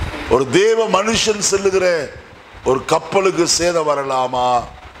 ஒரு தேவ மனுஷன் செல்லுகிற ஒரு கப்பலுக்கு சேதம் வரலாமா?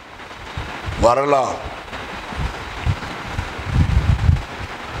 வரலாம்.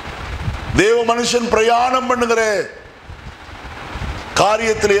 தேவ மனுஷன் பிரயாணம் பண்ணுகிற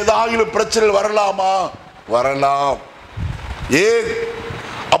காரியத்தில் ஏதாவது பிரச்சனை வரலாமா? வரலாம். ஏன்?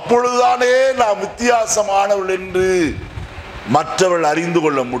 அப்பொழுதுதானே நாம் வித்தியாசமானவள் என்று மற்றவள் அறிந்து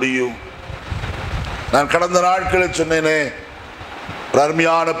கொள்ள முடியும். நான் கடந்த நாட்களில் சொன்னேனே, ஒரு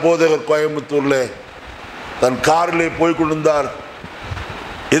அருமையான போதகர் கோயம்புத்தூர்ல தன் காரிலே போய் கொண்டிருந்தார்.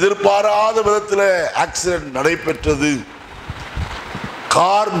 எதிர்பாராத விதத்தில் ஆக்சிடென்ட் நடைபெற்றது.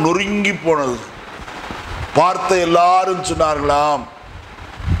 கார் நொறுங்கி போனது. பார்த்த எல்லாரும் சொன்னார்களாம்,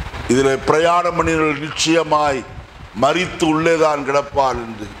 இதில் பிரயாணம் பண்ணினவர்கள் நிச்சயமாய் மரித்து உள்ளேதான் கிடப்பார்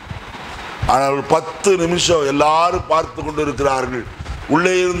என்று. ஆனால் 10 நிமிஷம் எல்லாரும் பார்த்து கொண்டு இருக்கிறார்கள்,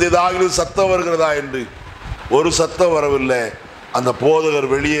 உள்ளே இருந்து ஏதாவது சத்தம் வருகிறதா என்று. ஒரு சத்தம் வரவில்லை. அந்த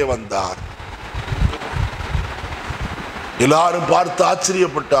போதகர் வெளியே வந்தார். எல்லாரும் பார்த்து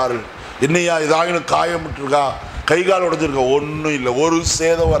ஆச்சரியப்பட்டார்கள். என்னையா ஏதாவது காயப்பட்டிருக்கா, கைகால் உடைஞ்சிருக்கா? ஒன்றும் இல்லை. ஒரு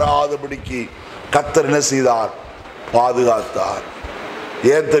சேதம் வராதபடிக்கு கர்த்தர் என்ன செய்தார்? பாதுகாத்தார்.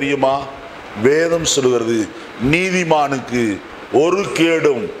 ஏன் தெரியுமா? வேதம் சொல்லுகிறது, நீதிமானுக்கு ஒரு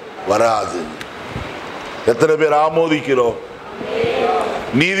கேடும் வராது. எத்தனை பேர் ஆமோதிக்கிறோம்?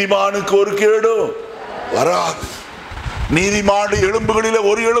 நீதிமானுக்கு ஒரு கேடும் வராது. நீதிமான எலும்புகளில்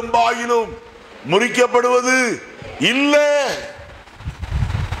ஒரு எலும்பாகிலும் முறிக்கப்படுவது இல்லை.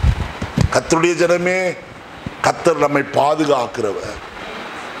 கர்த்தருடைய ஜனமே, கர்த்தர் நம்மை பாதுகாக்கிறவர்.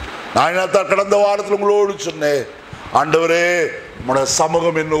 நான் கடந்த வாரத்தில் உங்களோடு சொன்னேன், ஆண்டவரே உம்முடைய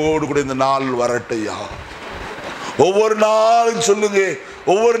சமூகம் என்னோடு கூட இந்த நாள் வரட்டையா. ஒவ்வொரு நாளும் சொல்லுங்க,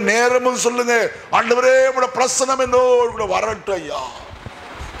 ஒவ்வொரு நேரமும் சொல்லுங்க, ஆண்டவரே உம்முடைய பிரசன்னம் என்னோடு கூட வரட்டையா.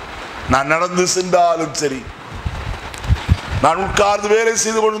 நான் நடந்து சென்றாலும் சரி, நான் உட்கார்ந்து வேலை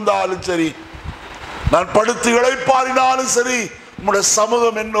செய்து கொண்டிருந்தாலும் சரி, நான் படுத்து இளைப்பாறினாலும் சரி, உம்முடைய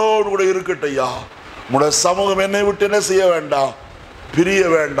சமூகம் என்னோடு கூட இருக்கட்டையா. உம்முடைய சமூகம் என்னை விட்டு என்ன செய்ய வேண்டாம், பிரிய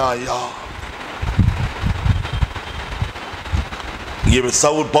வேண்டாம் ஐயா.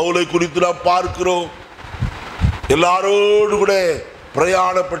 பவுலை குறித்து நாம் பார்க்கிறோம். எல்லாரோடு கூட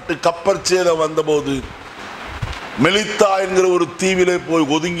பிரயாணப்பட்டு கப்பற் சேதம் வந்தபோது மெலித்தா என்கிற ஒரு தீவிலே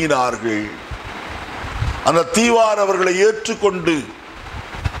போய் ஒதுங்கினார்கள். அந்த தீவார் அவர்களை ஏற்றுக்கொண்டு,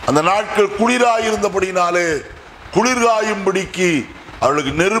 அந்த நாட்கள் குளிராயிருந்தபடினாலே குளிர்காயும்படிக்கு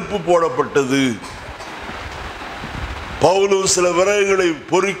அவர்களுக்கு நெருப்பு போடப்பட்டது. பவுலும் சில விறகுகளை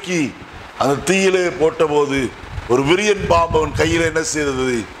பொறுக்கி அந்த தீயிலே போட்டபோது ஒரு விரியன் பாம்பு அவன் கையில் என்ன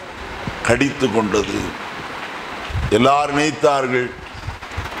செய்தது? கடித்து கொண்டது. எல்லாரும் நினைத்தார்கள்,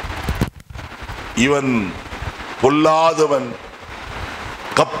 இவன் பொல்லாதவன்,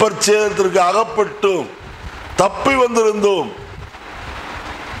 கப்பற்சேதத்திற்கு அகப்பட்டும் தப்பி வந்திருந்தோம்,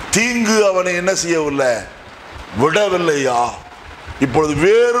 தீங்கு அவனை என்ன செய்யவில்லை, விடவில்லையா? இப்பொழுது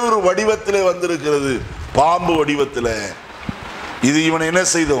வேறொரு வடிவத்திலே வந்திருக்கிறது, பாம்பு வடிவத்தில். இது இவனை என்ன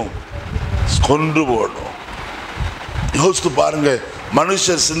செய்தோம்? கொன்று போடும். யோசித்து பாருங்க,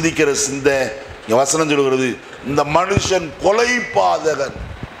 மனுஷர் சிந்திக்கிற சிந்தை. வசனம் சொல்கிறது, இந்த மனுஷன் கொலை பாதகன்.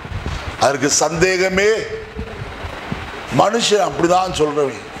 அதற்கு சந்தேகமே, மனுஷன் அப்படிதான்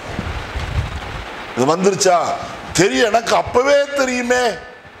சொல்றவன். இது வந்துருச்சா? தெரியும், எனக்கு அப்பவே தெரியுமே,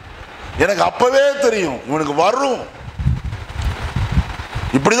 எனக்கு அப்பவே தெரியும், இவனுக்கு வரும்,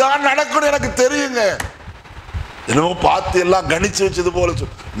 இப்படிதான் நடக்கும் எனக்கு தெரியுங்க. என்னமோ பார்த்து எல்லாம் கணிச்சு வச்சது போல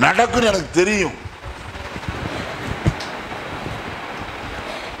நடக்கும் எனக்கு தெரியும்.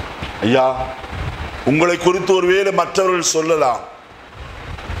 ஐயா, உங்களை குறித்து ஒருவேளை மற்றவர்கள் சொல்லலாம்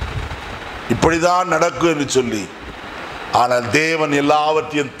இப்படிதான் நடக்கும் என்று சொல்லி. ஆனால் தேவன்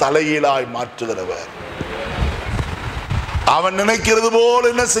எல்லாவற்றையும் தலைகீழாய் மாற்றுகிறவர். அவன் நினைக்கிறது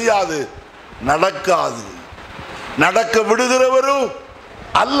போல என்ன செய்யாது, நடக்காது. நடக்க விடுகிறவரும்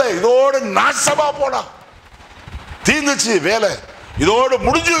அல்ல. இதோடு நாசமா போனா, தீர்ந்துச்சு வேலை, இதோடு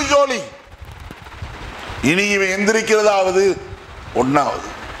முடிஞ்சு ஜோலி. இனி இவன் எந்திரிக்கிறதாவது ஒன்னாவது.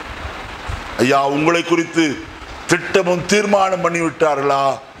 ஐயா, உங்களை குறித்து திட்டமும் தீர்மானம் பண்ணிவிட்டார்களா?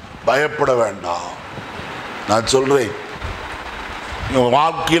 பயப்பட வேண்டாம். நான் சொல்றேன், என்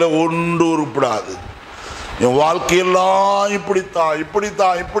வாழ்க்கையில ஒன்று உருப்படாது. என் வாழ்க்கையெல்லாம் இப்படித்தான்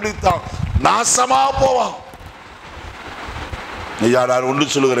இப்படித்தான் இப்படித்தான் நாசமா போவான். ஐயா, நான் ஒன்று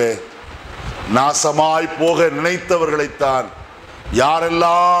சொல்லுகிறேன், நாசமாய் போக நினைத்தவர்களைத்தான்,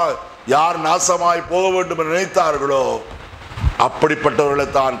 யார் நாசமாய் போக வேண்டும் என்று நினைத்தார்களோ அப்படிப்பட்டவர்களை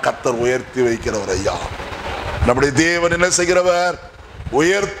தான் கர்த்தர் உயர்த்தி வைக்கிறவர். ஐயா, நம்முடைய தேவன் என்ன செய்கிறவர்?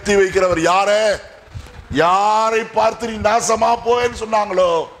 உயர்த்தி வைக்கிறவர். யாரை பார்த்து நீ நாசமா போவேன்னு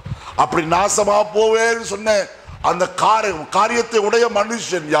சொன்னாங்களோ, அப்படி நாசமா போவேன்னு சொன்ன அந்த காரியத்தை உடைய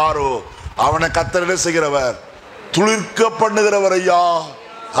மனுஷன் யாரோ அவனை கர்த்தர் என்ன செய்கிறவர்? துளிர்க்க பண்ணுகிறவர். ஐயா,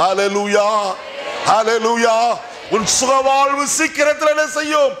 ஹல்லேலூயா, ஹல்லேலூயா. உன் சுகவாழ்வு சீக்கிரத்தில் என்ன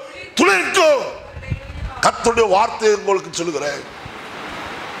செய்யும்? துளிர்க்கும். கர்த்தருடைய வார்த்தையை உங்களுக்கு சொல்லுகிறேன்.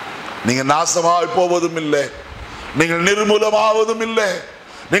 நீங்க நாசமாய் போவதும் இல்லை, நீங்கள் நிர்மூலமாவதும் இல்லை,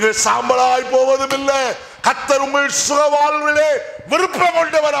 நீங்கள் சாம்பலாய் போவதும் இல்லை. கர்த்தர் உங்கள் சுகவாழ்விலே விருப்பம்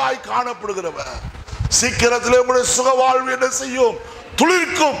கொண்டவராய் காணப்படுகிறவர். சீக்கிரத்திலே உங்களுடைய சுகவாழ்வு என்ன செய்யும்?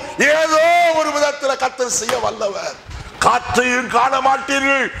 துளிர்க்கும். ஏதோ ஒரு விதத்தில் கர்த்தர் செய்ய வல்லவர். காற்றையும் காண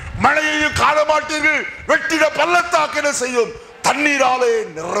மாட்டீர்கள், மழையையும் காண மாட்டீர்கள். வெட்டிட பள்ளத்தாக்கு என்ன செய்யும்? தண்ணீராலே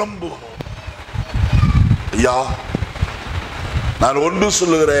நிரம்பும். ஐயா, நான் ஒன்று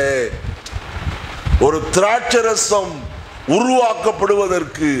சொல்லுகிறேன், ஒரு திராட்சரசம்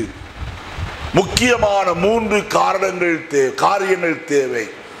உருவாக்கப்படுவதற்கு முக்கியமான 3 காரியங்கள் தேவை.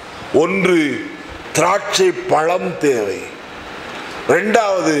 ஒன்று, திராட்சை பழம் தேவை.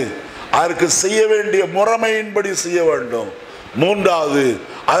 இரண்டாவது, அதற்கு செய்ய வேண்டிய முறைமையின்படி செய்ய வேண்டும். மூன்றாவது,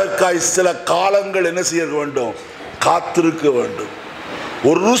 அதற்காக சில காலங்கள் என்ன செய்ய வேண்டும்? காத்திருக்க வேண்டும்.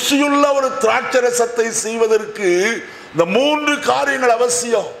 ஒரு ருசியுள்ள ஒரு திராட்சரசத்தை செய்வதற்கு இந்த 3 காரியங்கள்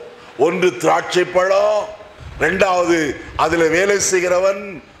அவசியம். ஒன்று, திராட்சை பழம். இரண்டாவது, அதில் வேலை செய்கிறவன்.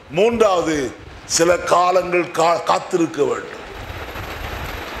 மூன்றாவது, சில காலங்கள் காத்திருக்க வேண்டும்.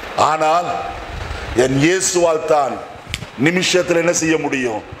 ஆனால் என் இயேசுவால் தான் நிமிஷத்தில் என்ன செய்ய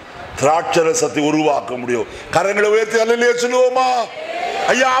முடியும்? திராட்சரசத்தை உருவாக்க முடியும். கரங்களை உயர்த்தி அல்லேலூயா சொல்லுவோமா?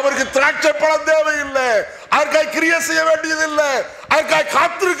 ஐயா, அவருக்கு திராட்சை பழம் தேவையில்லை, அதற்காக கிரியை செய்ய வேண்டியதில்லை, அதற்காக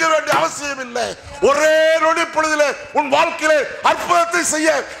காத்திருக்க வேண்டிய அவசியம் இல்லை. ஒரே நொடி பொழுதிலே உன் வாழ்க்கையிலே அற்புதத்தை செய்ய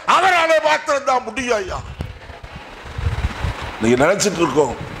அவராலே மாத்திரம் தான் முடியும். ஐயா, நீங்க நினைச்சிட்டு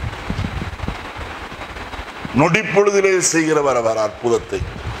இருக்கோம், நொடி பொழுதிலே செய்கிறவர் அவர் அற்புதத்தை.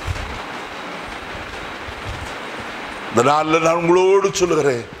 இந்த நாளில் நான் உங்களோடு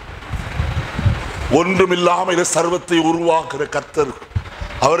சொல்லுகிறேன், ஒன்றுமில்லாமல் சர்வத்தை உருவாக்குற கர்த்தர்,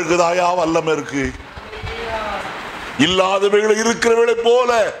 அவருக்கு தாயா வல்லமை இருக்கு. இல்லாதவைகளை இருக்கிறவர்களை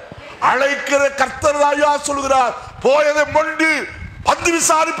போல அழைக்கிற கர்த்தர் தாயா சொல்கிறார், போயதை மொண்டு பந்து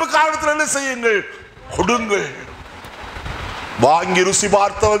விசாரிப்பு காலத்தில் என்ன செய்யுங்கள்? கொடுங்கள். வாங்கி ருசி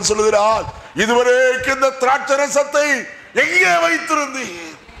பார்த்தவன் சொல்லுகிறார், இதுவரைக்கும் இந்த திராட்சரசத்தை எங்கே வைத்திருந்தீர்?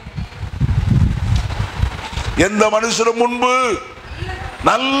 எந்த மனுஷனும் முன்பு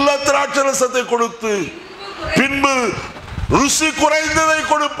நல்ல திராட்சரசத்தை கொடுத்து பின்பு ருசி குறைந்ததை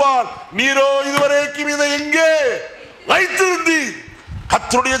கொடுப்பார். நீரோ இதுவரைக்கும் இதை எங்கே வைத்திருந்தீர்.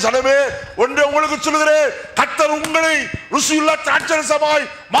 கர்த்தருடைய ஜனமே, ஒன்றை உங்களுக்கு சொல்லுகிறேன், கர்த்தர் உங்களை ருசியுள்ள திராட்சரசமாய்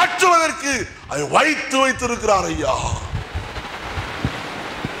மாற்றுவதற்கு அதை வைத்திருக்கிறார் ஐயா.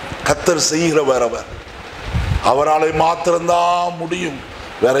 கர்த்தர் செய்கிறவர் அவர். அவராலே மாத்திரம்தான் முடியும்,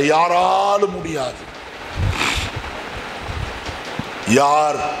 வேற யாராலும் முடியாது.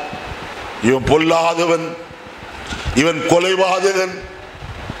 யார் இவன் பொல்லாதவன், இவன் கொலைபாதகன்,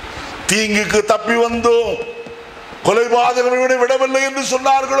 தீங்குக்கு தப்பி வந்தோம், கொலைபாதகன் இவனை விடவில்லை என்று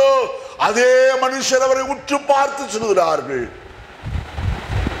சொன்னார்களோ, அதே மனுஷர் அவரை உற்று பார்த்து சொல்கிறார்கள்.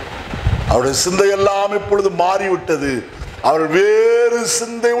 அவருடைய சிந்தை எல்லாம் இப்பொழுது மாறிவிட்டது. அவர் வேறு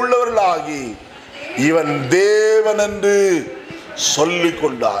சிந்தை உள்ளவர்களாகி இவன் தேவன் என்று சொல்லிக்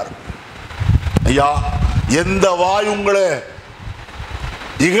கொண்டார். ஐயா, எந்த வாய் உங்களை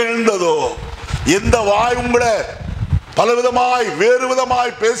இகழ்ந்ததோ, எந்த வாய் உங்களை பலவிதமாய் வேறு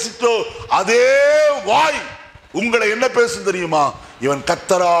விதமாய் பேசிட்டோ, அதே வாய் உங்களை என்ன பேசும் தெரியுமா? இவன்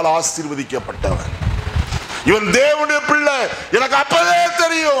கர்த்தரால் ஆசீர்வதிக்கப்பட்டவன், இவன் தேவனுடைய பிள்ளை, எனக்கு அப்பவே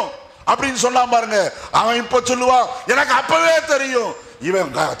தெரியும் அப்படின்னு சொன்னா பாருங்க. அவன் இப்ப சொல்லுவான், எனக்கு அப்பவே தெரியும்.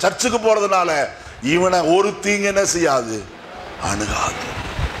 இவன் சர்ச்சுக்கு போறதுனால இவனை ஒரு தீங்கு என்ன செய்யாது, அணுகாது.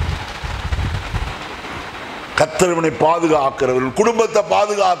 கர்த்தர் இவனை பாதுகாக்கிறவர், குடும்பத்தை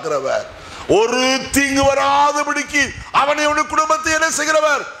பாதுகாக்கிறவர், ஒரு தீங்கு வராதபடிக்கு அவனை அவனுடைய குடும்பத்தை என்ன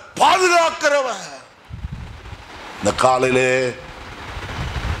செய்கிறவர், பாதுகாக்கிறவர். இந்த காலையிலே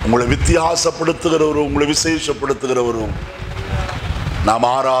உங்களை வித்தியாசப்படுத்துகிறவரும் உங்களை விசேஷப்படுத்துகிறவரும் நாம்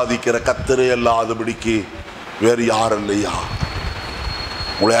ஆராதிக்கிற கர்த்தரே அல்லாதபடிக்கு வேறு யாரும் இல்லையா.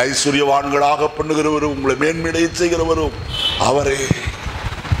 உங்களை ஐஸ்வர்யவான்களாக பண்ணுகிறவரும் உங்களை மேன்மையை செய்கிறவரும் அவரே.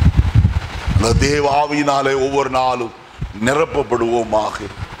 அந்த தேவாவியினாலே ஒவ்வொரு நாளும் நிரப்பப்படுவோமாக.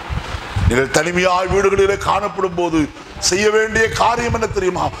 நீங்கள் தனிமையாய் வீடுகளிலே காணப்படும் போது செய்ய வேண்டிய காரியம் என்ன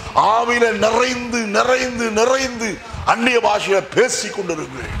தெரியுமா? ஆவியில நிறைந்து நிறைந்து நிறைந்து அந்நிய பாஷையில பேசிக்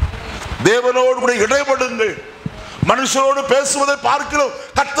கொண்டிருங்கள். தேவனோடு கூட இடைபடுங்கள். மனுஷரோடு பேசுவதை பார்க்கிறோம்,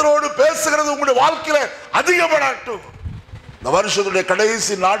 கர்த்தரோடு பேசுகிறது உங்களுடைய வாழ்க்கையில அதிகப்படட்டும். இந்த வருஷத்துடைய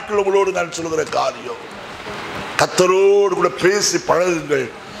கடைசி நாட்கள் உங்களோடு நான் சொல்லுகிற காரியம், கர்த்தரோடு கூட பேசி பழகுங்கள்.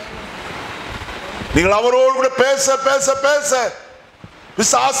 நீங்கள் அவரோடு கூட பேச பேச பேச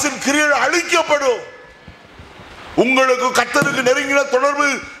பிசாசின் கிரியைகள் அழிக்கப்படும். உங்களுக்கு கர்த்தருக்கு நெருங்கின தொடர்பு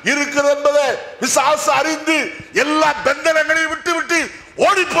இருக்கிறது என்பதை பிசாசு அறிந்து எல்லா பந்தனங்களையும் விட்டு விட்டு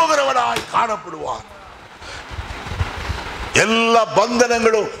ஓடி போகிறவனாய் காணப்படுவான். எல்லா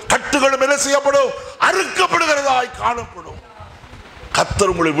பந்தனங்களும் கட்டுகளும் என்ன செய்யப்படும், அறுக்கப்படுகிறதாய் காணப்படும்.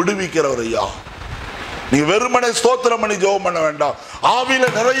 கர்த்தர் உங்களை விடுவிக்கிறவர் ஐயா. நீங்க வெறுமனை ஸ்தோத்திரம் பண்ணி ஜெபம் பண்ண வேண்டாம். ஆவியில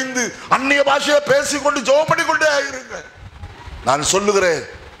நிறைந்து அந்நிய பாஷையில பேசிக்கொண்டு ஜெபம் பண்ணி கொண்டே இருங்க. நான் சொல்லுகிறேன்,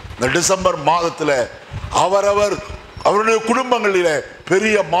 இந்த டிசம்பர் மாதத்துல அவரவர் அவருடைய குடும்பங்களிலே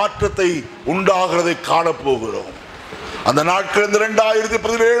பெரிய மாற்றத்தை உண்டாகிறதை காணப்போகிறோம். அந்த நாட்கள் இந்த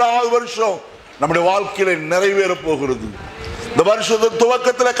 2017 வருஷம் நம்முடைய வாழ்க்கையில நிறைவேற போகிறது. இந்த வருஷத்தின்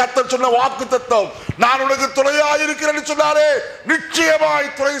துவக்கத்தில் கர்த்தர் சொன்ன வாக்குத்தத்தம், நான் உனக்கு துணையாய் இருக்கிறேன் சொன்னாரே,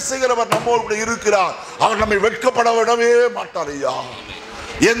 நிச்சயமாய் துணை செய்கிறவர் நம்மோடு இருக்கிறார். அவர் நம்மை வெட்கப்பட விடவே மாட்டார் ஐயா.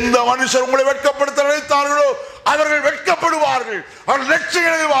 எந்த மனுஷர் உங்களை வெட்கப்படுத்த நினைத்தார்களோ அவர்கள் வெட்கப்படுவார்கள், அவர்கள்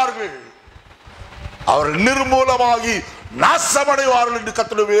லட்சியடைவார்கள், அவர்கள் நிர்மூலமாகி நாசமடைவார்கள் என்று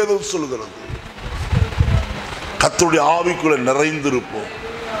கர்த்தருடைய வேதம் சொல்கிறது. கர்த்தருடைய ஆவிக்குள்ள நிறைந்திருப்போம்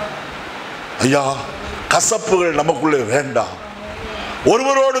ஐயா. கசப்புகள் நமக்குள்ளே வேண்டாம்.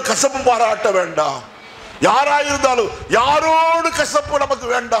 ஒருவரோடு கசப்பு பாராட்ட வேண்டாம். யாராயிருந்தாலும் யாரோடு கசப்பு நமக்கு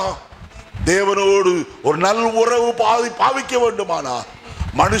வேண்டாம். தேவனோடு ஒரு நல் உறவு பாவிக்க வேண்டுமானா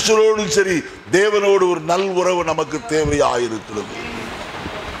மனுஷரோடும் சரி தேவனோடு ஒரு நல் உறவு நமக்கு தேவையாயிருக்கிறது.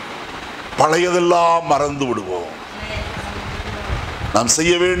 பழையதெல்லாம் மறந்து விடுவோம். நாம்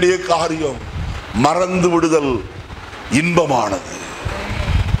செய்ய வேண்டிய காரியம் மறந்து விடுதல் இன்பமானது.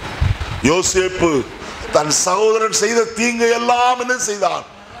 யோசேப்பு தன் சகோதரன் செய்த தீங்கை எல்லாம் என்ன செய்தான்,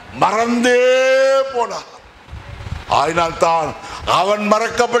 மறந்தே போனான். ஆயினால் தான் அவன்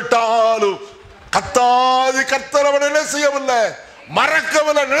மறக்கப்பட்டாலும் கத்தாதி கர்த்தர் அவன் என்ன செய்யவில்லை,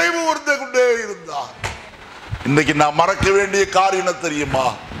 மறக்கவில்லை, நினைவு கூர்ந்து கொண்டே இருந்தான். இன்னைக்கு நான் மறக்க வேண்டிய காரியம் என்ன தெரியுமா?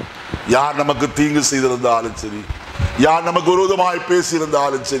 யார் நமக்கு தீங்கு செய்திருந்தாலும் சரி, யார் நமக்கு விரோதமாய்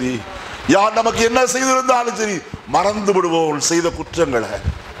பேசியிருந்தாலும் சரி, யார் நமக்கு என்ன செய்திருந்தாலும் சரி, மறந்து விடுவோம் செய்த குற்றங்களை.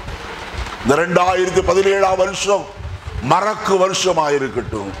 இந்த 2017 வருஷம் மறக்கு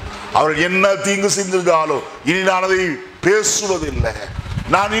வருஷமாயிருக்கட்டும். அவர்கள் என்ன தீங்கு செஞ்சிருந்தாலும் இனி நான் அதை பேசுவதில்லை,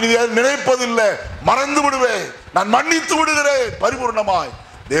 நான் இனி நினைப்பதில்லை, மறந்து விடுவேன், நான் மன்னித்து விடுகிறேன் பரிபூர்ணமாய்.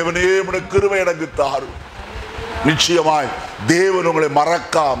 தேவனே உடைய கிருபை எனக்கு தாரும். நிச்சயமாய் தேவன் உங்களை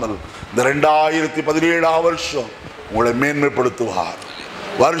மறக்காமல் இந்த 2017 வருஷம் உங்களை மேன்மைப்படுத்துவார்.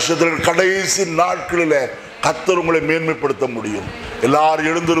 வருஷத்தின் கடைசி நாட்களில் கர்த்தர் உங்களை மேன்மைப்படுத்த முடியும். எல்லாரும்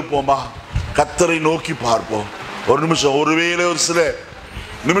எழுந்திருப்போமா, கர்த்தரை நோக்கி பார்ப்போம். ஒரு நிமிஷம், ஒருவேளை ஒரு சில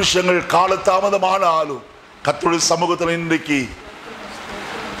நிமிஷங்கள் காலதாமதமான ஆளும் கர்த்தருடைய சமூகத்தில் இன்றைக்கு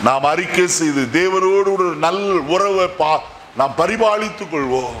நாம் அறிக்கை செய்து தேவனோடு ஒரு நல் உறவை நாம் பரிபாலித்துக்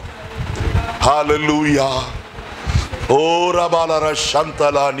கொள்வோம். ஹல்லேலூயா. ஓ ரபாலர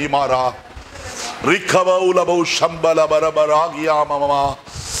சந்தலா நிமாரா ரிகவௌலபௌ ஷம்பல பரபராகியா மமமா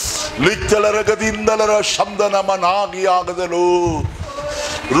லிக்தலர கதிந்தலர சம்தனமனாகியாகதலோ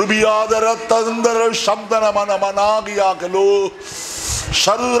ருபியாதர தந்தர சம்தனமனமனாகியாகலோ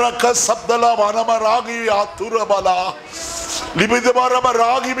ஷருரக சப்தல வனமராகியா துரபலா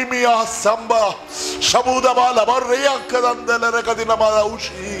லிபிதபரபராகி மிமியா சம்பா ஷபுதபால பர்ரையக்கதந்தலர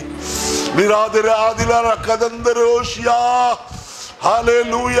கதினமௌஷி நிராதிர ஆதிலர கதந்தரோஷியா.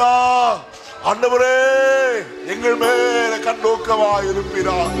 ஹல்லேலூயா. ஆண்டவரே, எங்கள் மேல கண்ணோக்கமாய்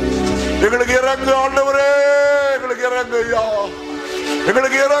இருப்பீரார். எங்களுக்கு இறங்கு ஆண்டவரே, எங்களுக்கு இறங்கு ஐயா,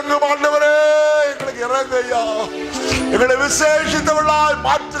 எங்களுக்கு இறங்கும் ஆண்டவரே, எங்களுக்கு இறங்கு ஐயா. எங்களை விசேஷித்தவர்களாய்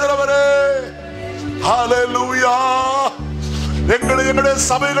மாற்றுகிறவரே. ஹல்லேலூயா. எங்களை, எங்களுடைய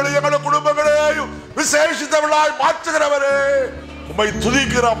சபைகளை, எங்களுடைய குடும்பங்களையும் விசேஷித்தவர்களாய் மாற்றுகிறவரே, உம்மை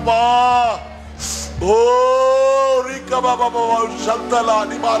துதிக்கிறப்பா. ஓ ரிகபபப சந்தலா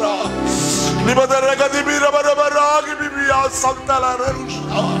நிமாரா நிபதர கதிபிர பரபராகி பிபியா சந்தலா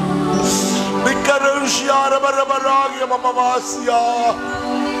ரருஷா நிக்கருஷியா ரபரபராகி மமவாசியா.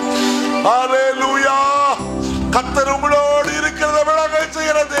 ஹல்லேலூயா. கர்த்தர் உங்களோடு இருக்கிறத விளங்க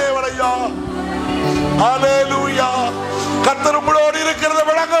செய்கிற தேவனையா. ஹல்லேலூயா. கர்த்தர் உங்களோடு இருக்கிறத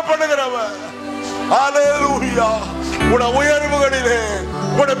விளங்க பண்ணுகிறவர். ஹல்லேலூயா. உட உயர்வுகளிலே,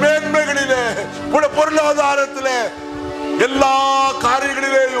 உட மேன்மைகளிலே, உட பொருளாதாரத்திலே, எல்லா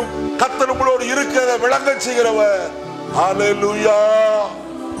காரியங்களிலேயும் கர்த்தர் உங்களோடு இருக்கிறத விளங்க செய்கிறவர். ஹல்லேலூயா.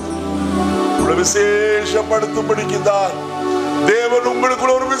 உங்களை விசேஷப்படுத்தும்படிக்குதான் தேவன்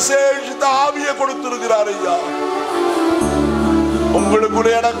உங்களுக்குள்ள ஒரு விசேஷித்த ஆவியை கொடுத்திருக்கிறார் ஐயா. உங்களுக்குள்ள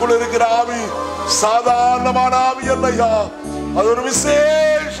எனக்குள்ள இருக்கிற ஆவி சாதாரணமான ஆவி அல்லையா, அது ஒரு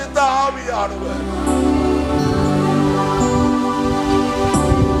விசேஷித்த ஆவியானவர்.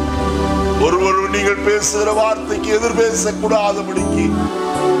 ஒருவர் நீங்கள் பேசுகிற வார்த்தைக்கு எதிர் பேசக்கூடாதபடிக்கு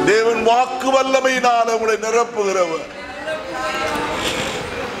தேவன் வாக்கு வல்லமையினால உங்களை நிரப்புகிறவர்.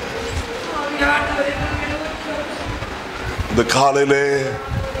 இந்த காலையிலே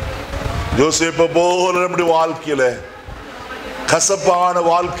யோசேப்பை போல நம்முடைய வாழ்க்கையில கசப்பான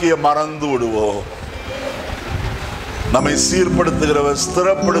வாழ்க்கையை மறந்து விடுவோம். நம்மை சீர்படுத்துகிறவர்,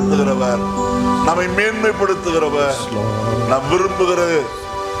 ஸ்திரப்படுத்துகிறவர், நம்மை மேன்மைப்படுத்துகிறவர், நாம் விரும்புகிற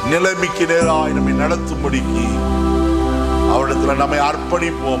நிலைமைக்கு நேராய் நம்மை நடத்தும்படிக்கு அவரிடத்துல நம்மை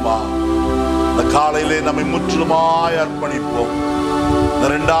அர்ப்பணிப்போமா. இந்த காலையிலே நம்மை முற்றிலுமாய் அர்ப்பணிப்போம். இந்த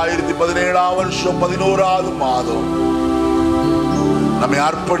 2017 வருஷம் 11வது மாதம் நம்மை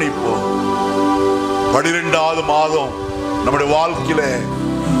அர்ப்பணிப்போம். 12வது மாதம் நம்முடைய வாழ்க்கையில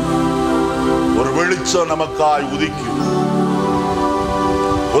ஒரு வெளிச்சம் நமக்காய் உதிக்கும்.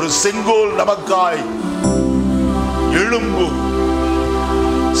 ஒரு செங்கோல் நமக்காய் எழும்பும்.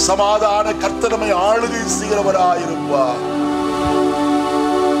 சமாதான கர்த்தர் நம்மை ஆளுகை செய்கிறவராயிருப்பார்.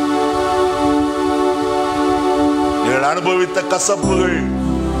 நீங்கள் அனுபவித்த கசப்புகள்,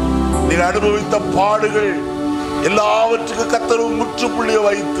 நீங்கள் அனுபவித்த பாடுகள் எல்லாவற்றுக்கும் கர்த்தர் முற்றுப்புள்ளியை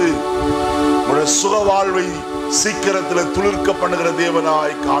வைத்து உங்களுடைய சுக வாழ்வை சீக்கிரத்தில் துளிர்க்க பண்ணுகிற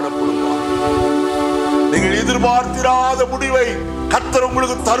தேவனாய் காணப்படுவார். நீங்கள் எதிர்பார்த்திராத முடிவை கர்த்தர்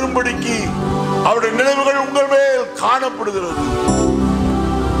உங்களுக்கு தரும்படிக்கு அவருடைய நினைவுகள் உங்கள் மேல் காணப்படுகிறது.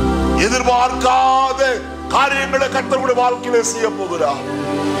 எதிர்பார்க்காத காரியங்களை கர்த்தருடைய வாழ்க்கையில செய்ய போகிறார்.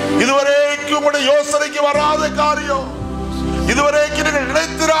 இதுவரைக்கும் உங்களுடைய யோசனைக்கு வராத காரியம், இதுவரைக்கும் நீங்கள்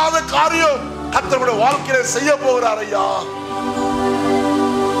நினைத்திராத காரியம் கர்த்தருடைய வாழ்க்கையில செய்ய போகிறார் ஐயா.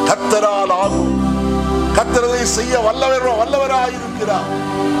 கர்த்தரால் ஆகும். கர்த்தரை செய்ய வல்லவராய் இருக்கிறார்.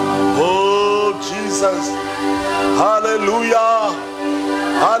 ஓ ஜீசஸ். ஹல்லேலூயா.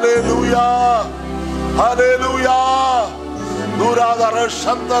 ஹல்லேலூயா. ஹல்லேலூயா. நூராதர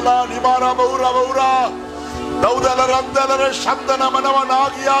சந்தனா நிமாரா பௌரா பௌரா தௌதலர அந்தலர சந்தன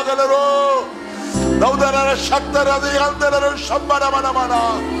மனவனாகியாகலரோ தௌதலர சக்தரதி அந்தலர சம்பன மனமனா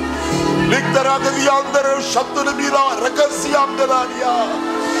லிக்தரகதி அந்தர சத்துன மீரா ரகசியாந்தலானியா.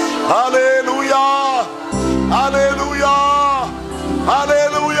 ஹல்லேலூயா. ஹல்லேலூயா.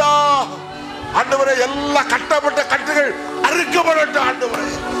 ஹல்லேலூயா. ஆண்டவரே, எல்லா கட்டப்பட்ட கட்டுகள் அறுக்கப்படட்டும். ஆண்டவரே,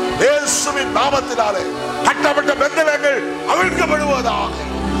 இயேசுவின் நாமத்தினாலே கட்டப்பட்ட பந்தனங்கள் அவிழ்க்கப்படுவதாக.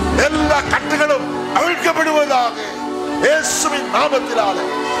 எல்லா கட்டுகளும் அவிழ்க்கப்படுவதாக. இயேசுவின் நாமத்தினாலே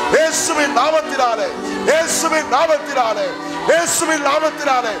இயேசுவின் நாமத்தினாலே, இயேசுவின் நாமத்தினாலே, இயேசுவின்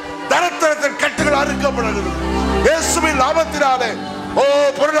நாமத்தினாலே தரித்திரத்தின் கட்டுகள் அறுக்கப்படுகிறது. இயேசுவின் நாமத்தினாலே ஓ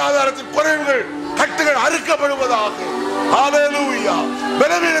பொருளாதாரத்தின் குறைவுகள் கட்டுகள் அறுக்கப்படுவதாக. ஹல்லேலூயா.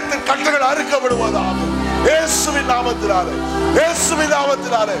 பலவீனத்தின் கட்டுகள் அறுக்கப்படுவதாக. இயேசுவின் நாமத்தினாலே, இயேசுவின்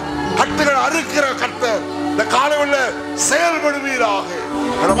நாமத்தினாலே கட்டுகள் அறுக்கிற கர்த்தர் இந்த காலையில் செயல்படுவீராக.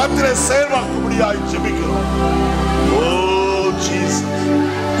 நம்ம மத்தியிலே செயல்பாக்கும்படியாய் ஜெபிக்கிறோம். ஓ ஜீசஸ்.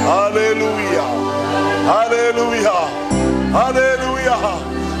 ஹல்லேலூயா, ஹல்லேலூயா, ஹல்லேலூயா,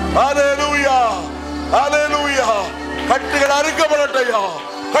 ஹல்லேலூயா, ஹல்லேலூயா. கட்டுகள் அறுக்கப்படட்டையா,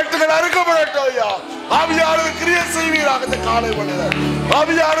 கட்டுகள் அறுக்கப்படட்டையா. ஆவியானவர் கிரியை செய்வீராக. இந்த காலை வேளையில்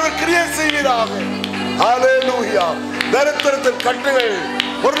ஆவியானவர் கிரியை செய்வீராக. ஹல்லேலூயா. தரித்திரத்தின் கட்டுகள்,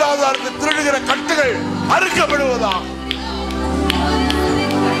 பொருளாதாரத்தை திருடுகிற கட்டுகள் அறுக்கப்படுவதாக.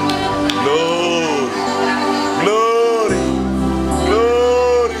 Glory,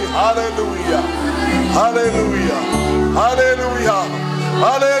 glory, hallelujah, hallelujah, hallelujah,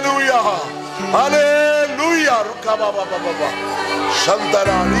 hallelujah, hallelujah. Rukaba baba baba,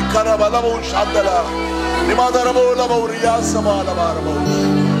 Shantara, Nikara balavu Shantara, Nimadara bola bauria samala barabu.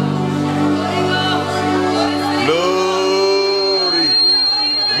 Glory,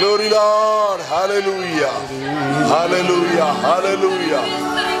 glory Lord, hallelujah, hallelujah, hallelujah.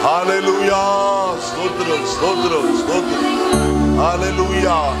 Hallelujah, stotram, stotram, stotram.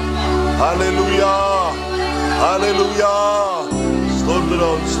 Hallelujah, hallelujah, hallelujah.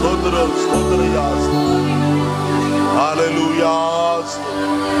 Stotram, stotram, stotram. Hallelujah.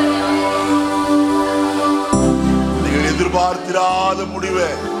 நீங்கள் எதிர்பார்த்திராத முடிவை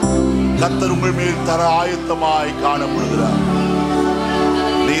கர்த்தர் உங்கள் மேல் தர ஆயத்தமாய் காணப்படுகிறார்.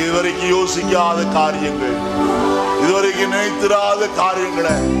 நீ இதுவரைக்கும் யோசிக்காத காரியங்கள், இதுவரைக்கும் நினைத்திராத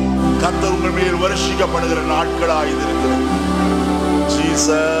காரியங்களை கர்த்தர் உங்கள் மேல் வருஷிக்கப்படுகிற நாட்களாக இது இருக்கிறது. ஜீசஸ்,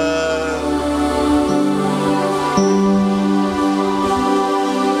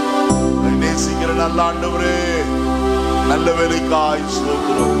 நேசிக்கிற நல்ல ஆண்டவரே, நல்ல வேலைக்காய்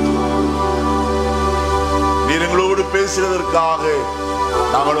ஸ்தோத்திரம். நீர் எங்களோடு பேசுறதற்காக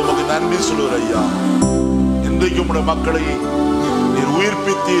நாங்கள் உமக்கு நன்றி சொல்லுகிற ஐயா. இன்றைக்கு உடைய மக்களை நீர்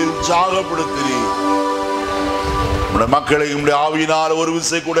உயிர்ப்பித்து உற்சாகப்படுத்தி மக்களை உடைய ஆவியினால் ஒரு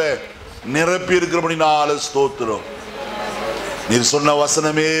விசை கூட நிரப்பி இருக்கிறபடினால ஸ்தோத்திரம். நீர் சொன்ன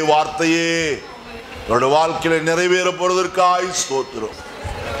வசனமே, வார்த்தையே அவருடைய வாழ்க்கையில நிறைவேற போறதற்காய் ஸ்தோத்திரம்.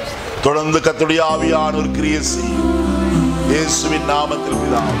 தொடர்ந்து கர்த்தருடைய ஆவியான ஒரு கிரியை செய்யும். இயேசுவின் நாமத்தில்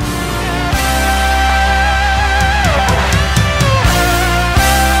பிதாவே.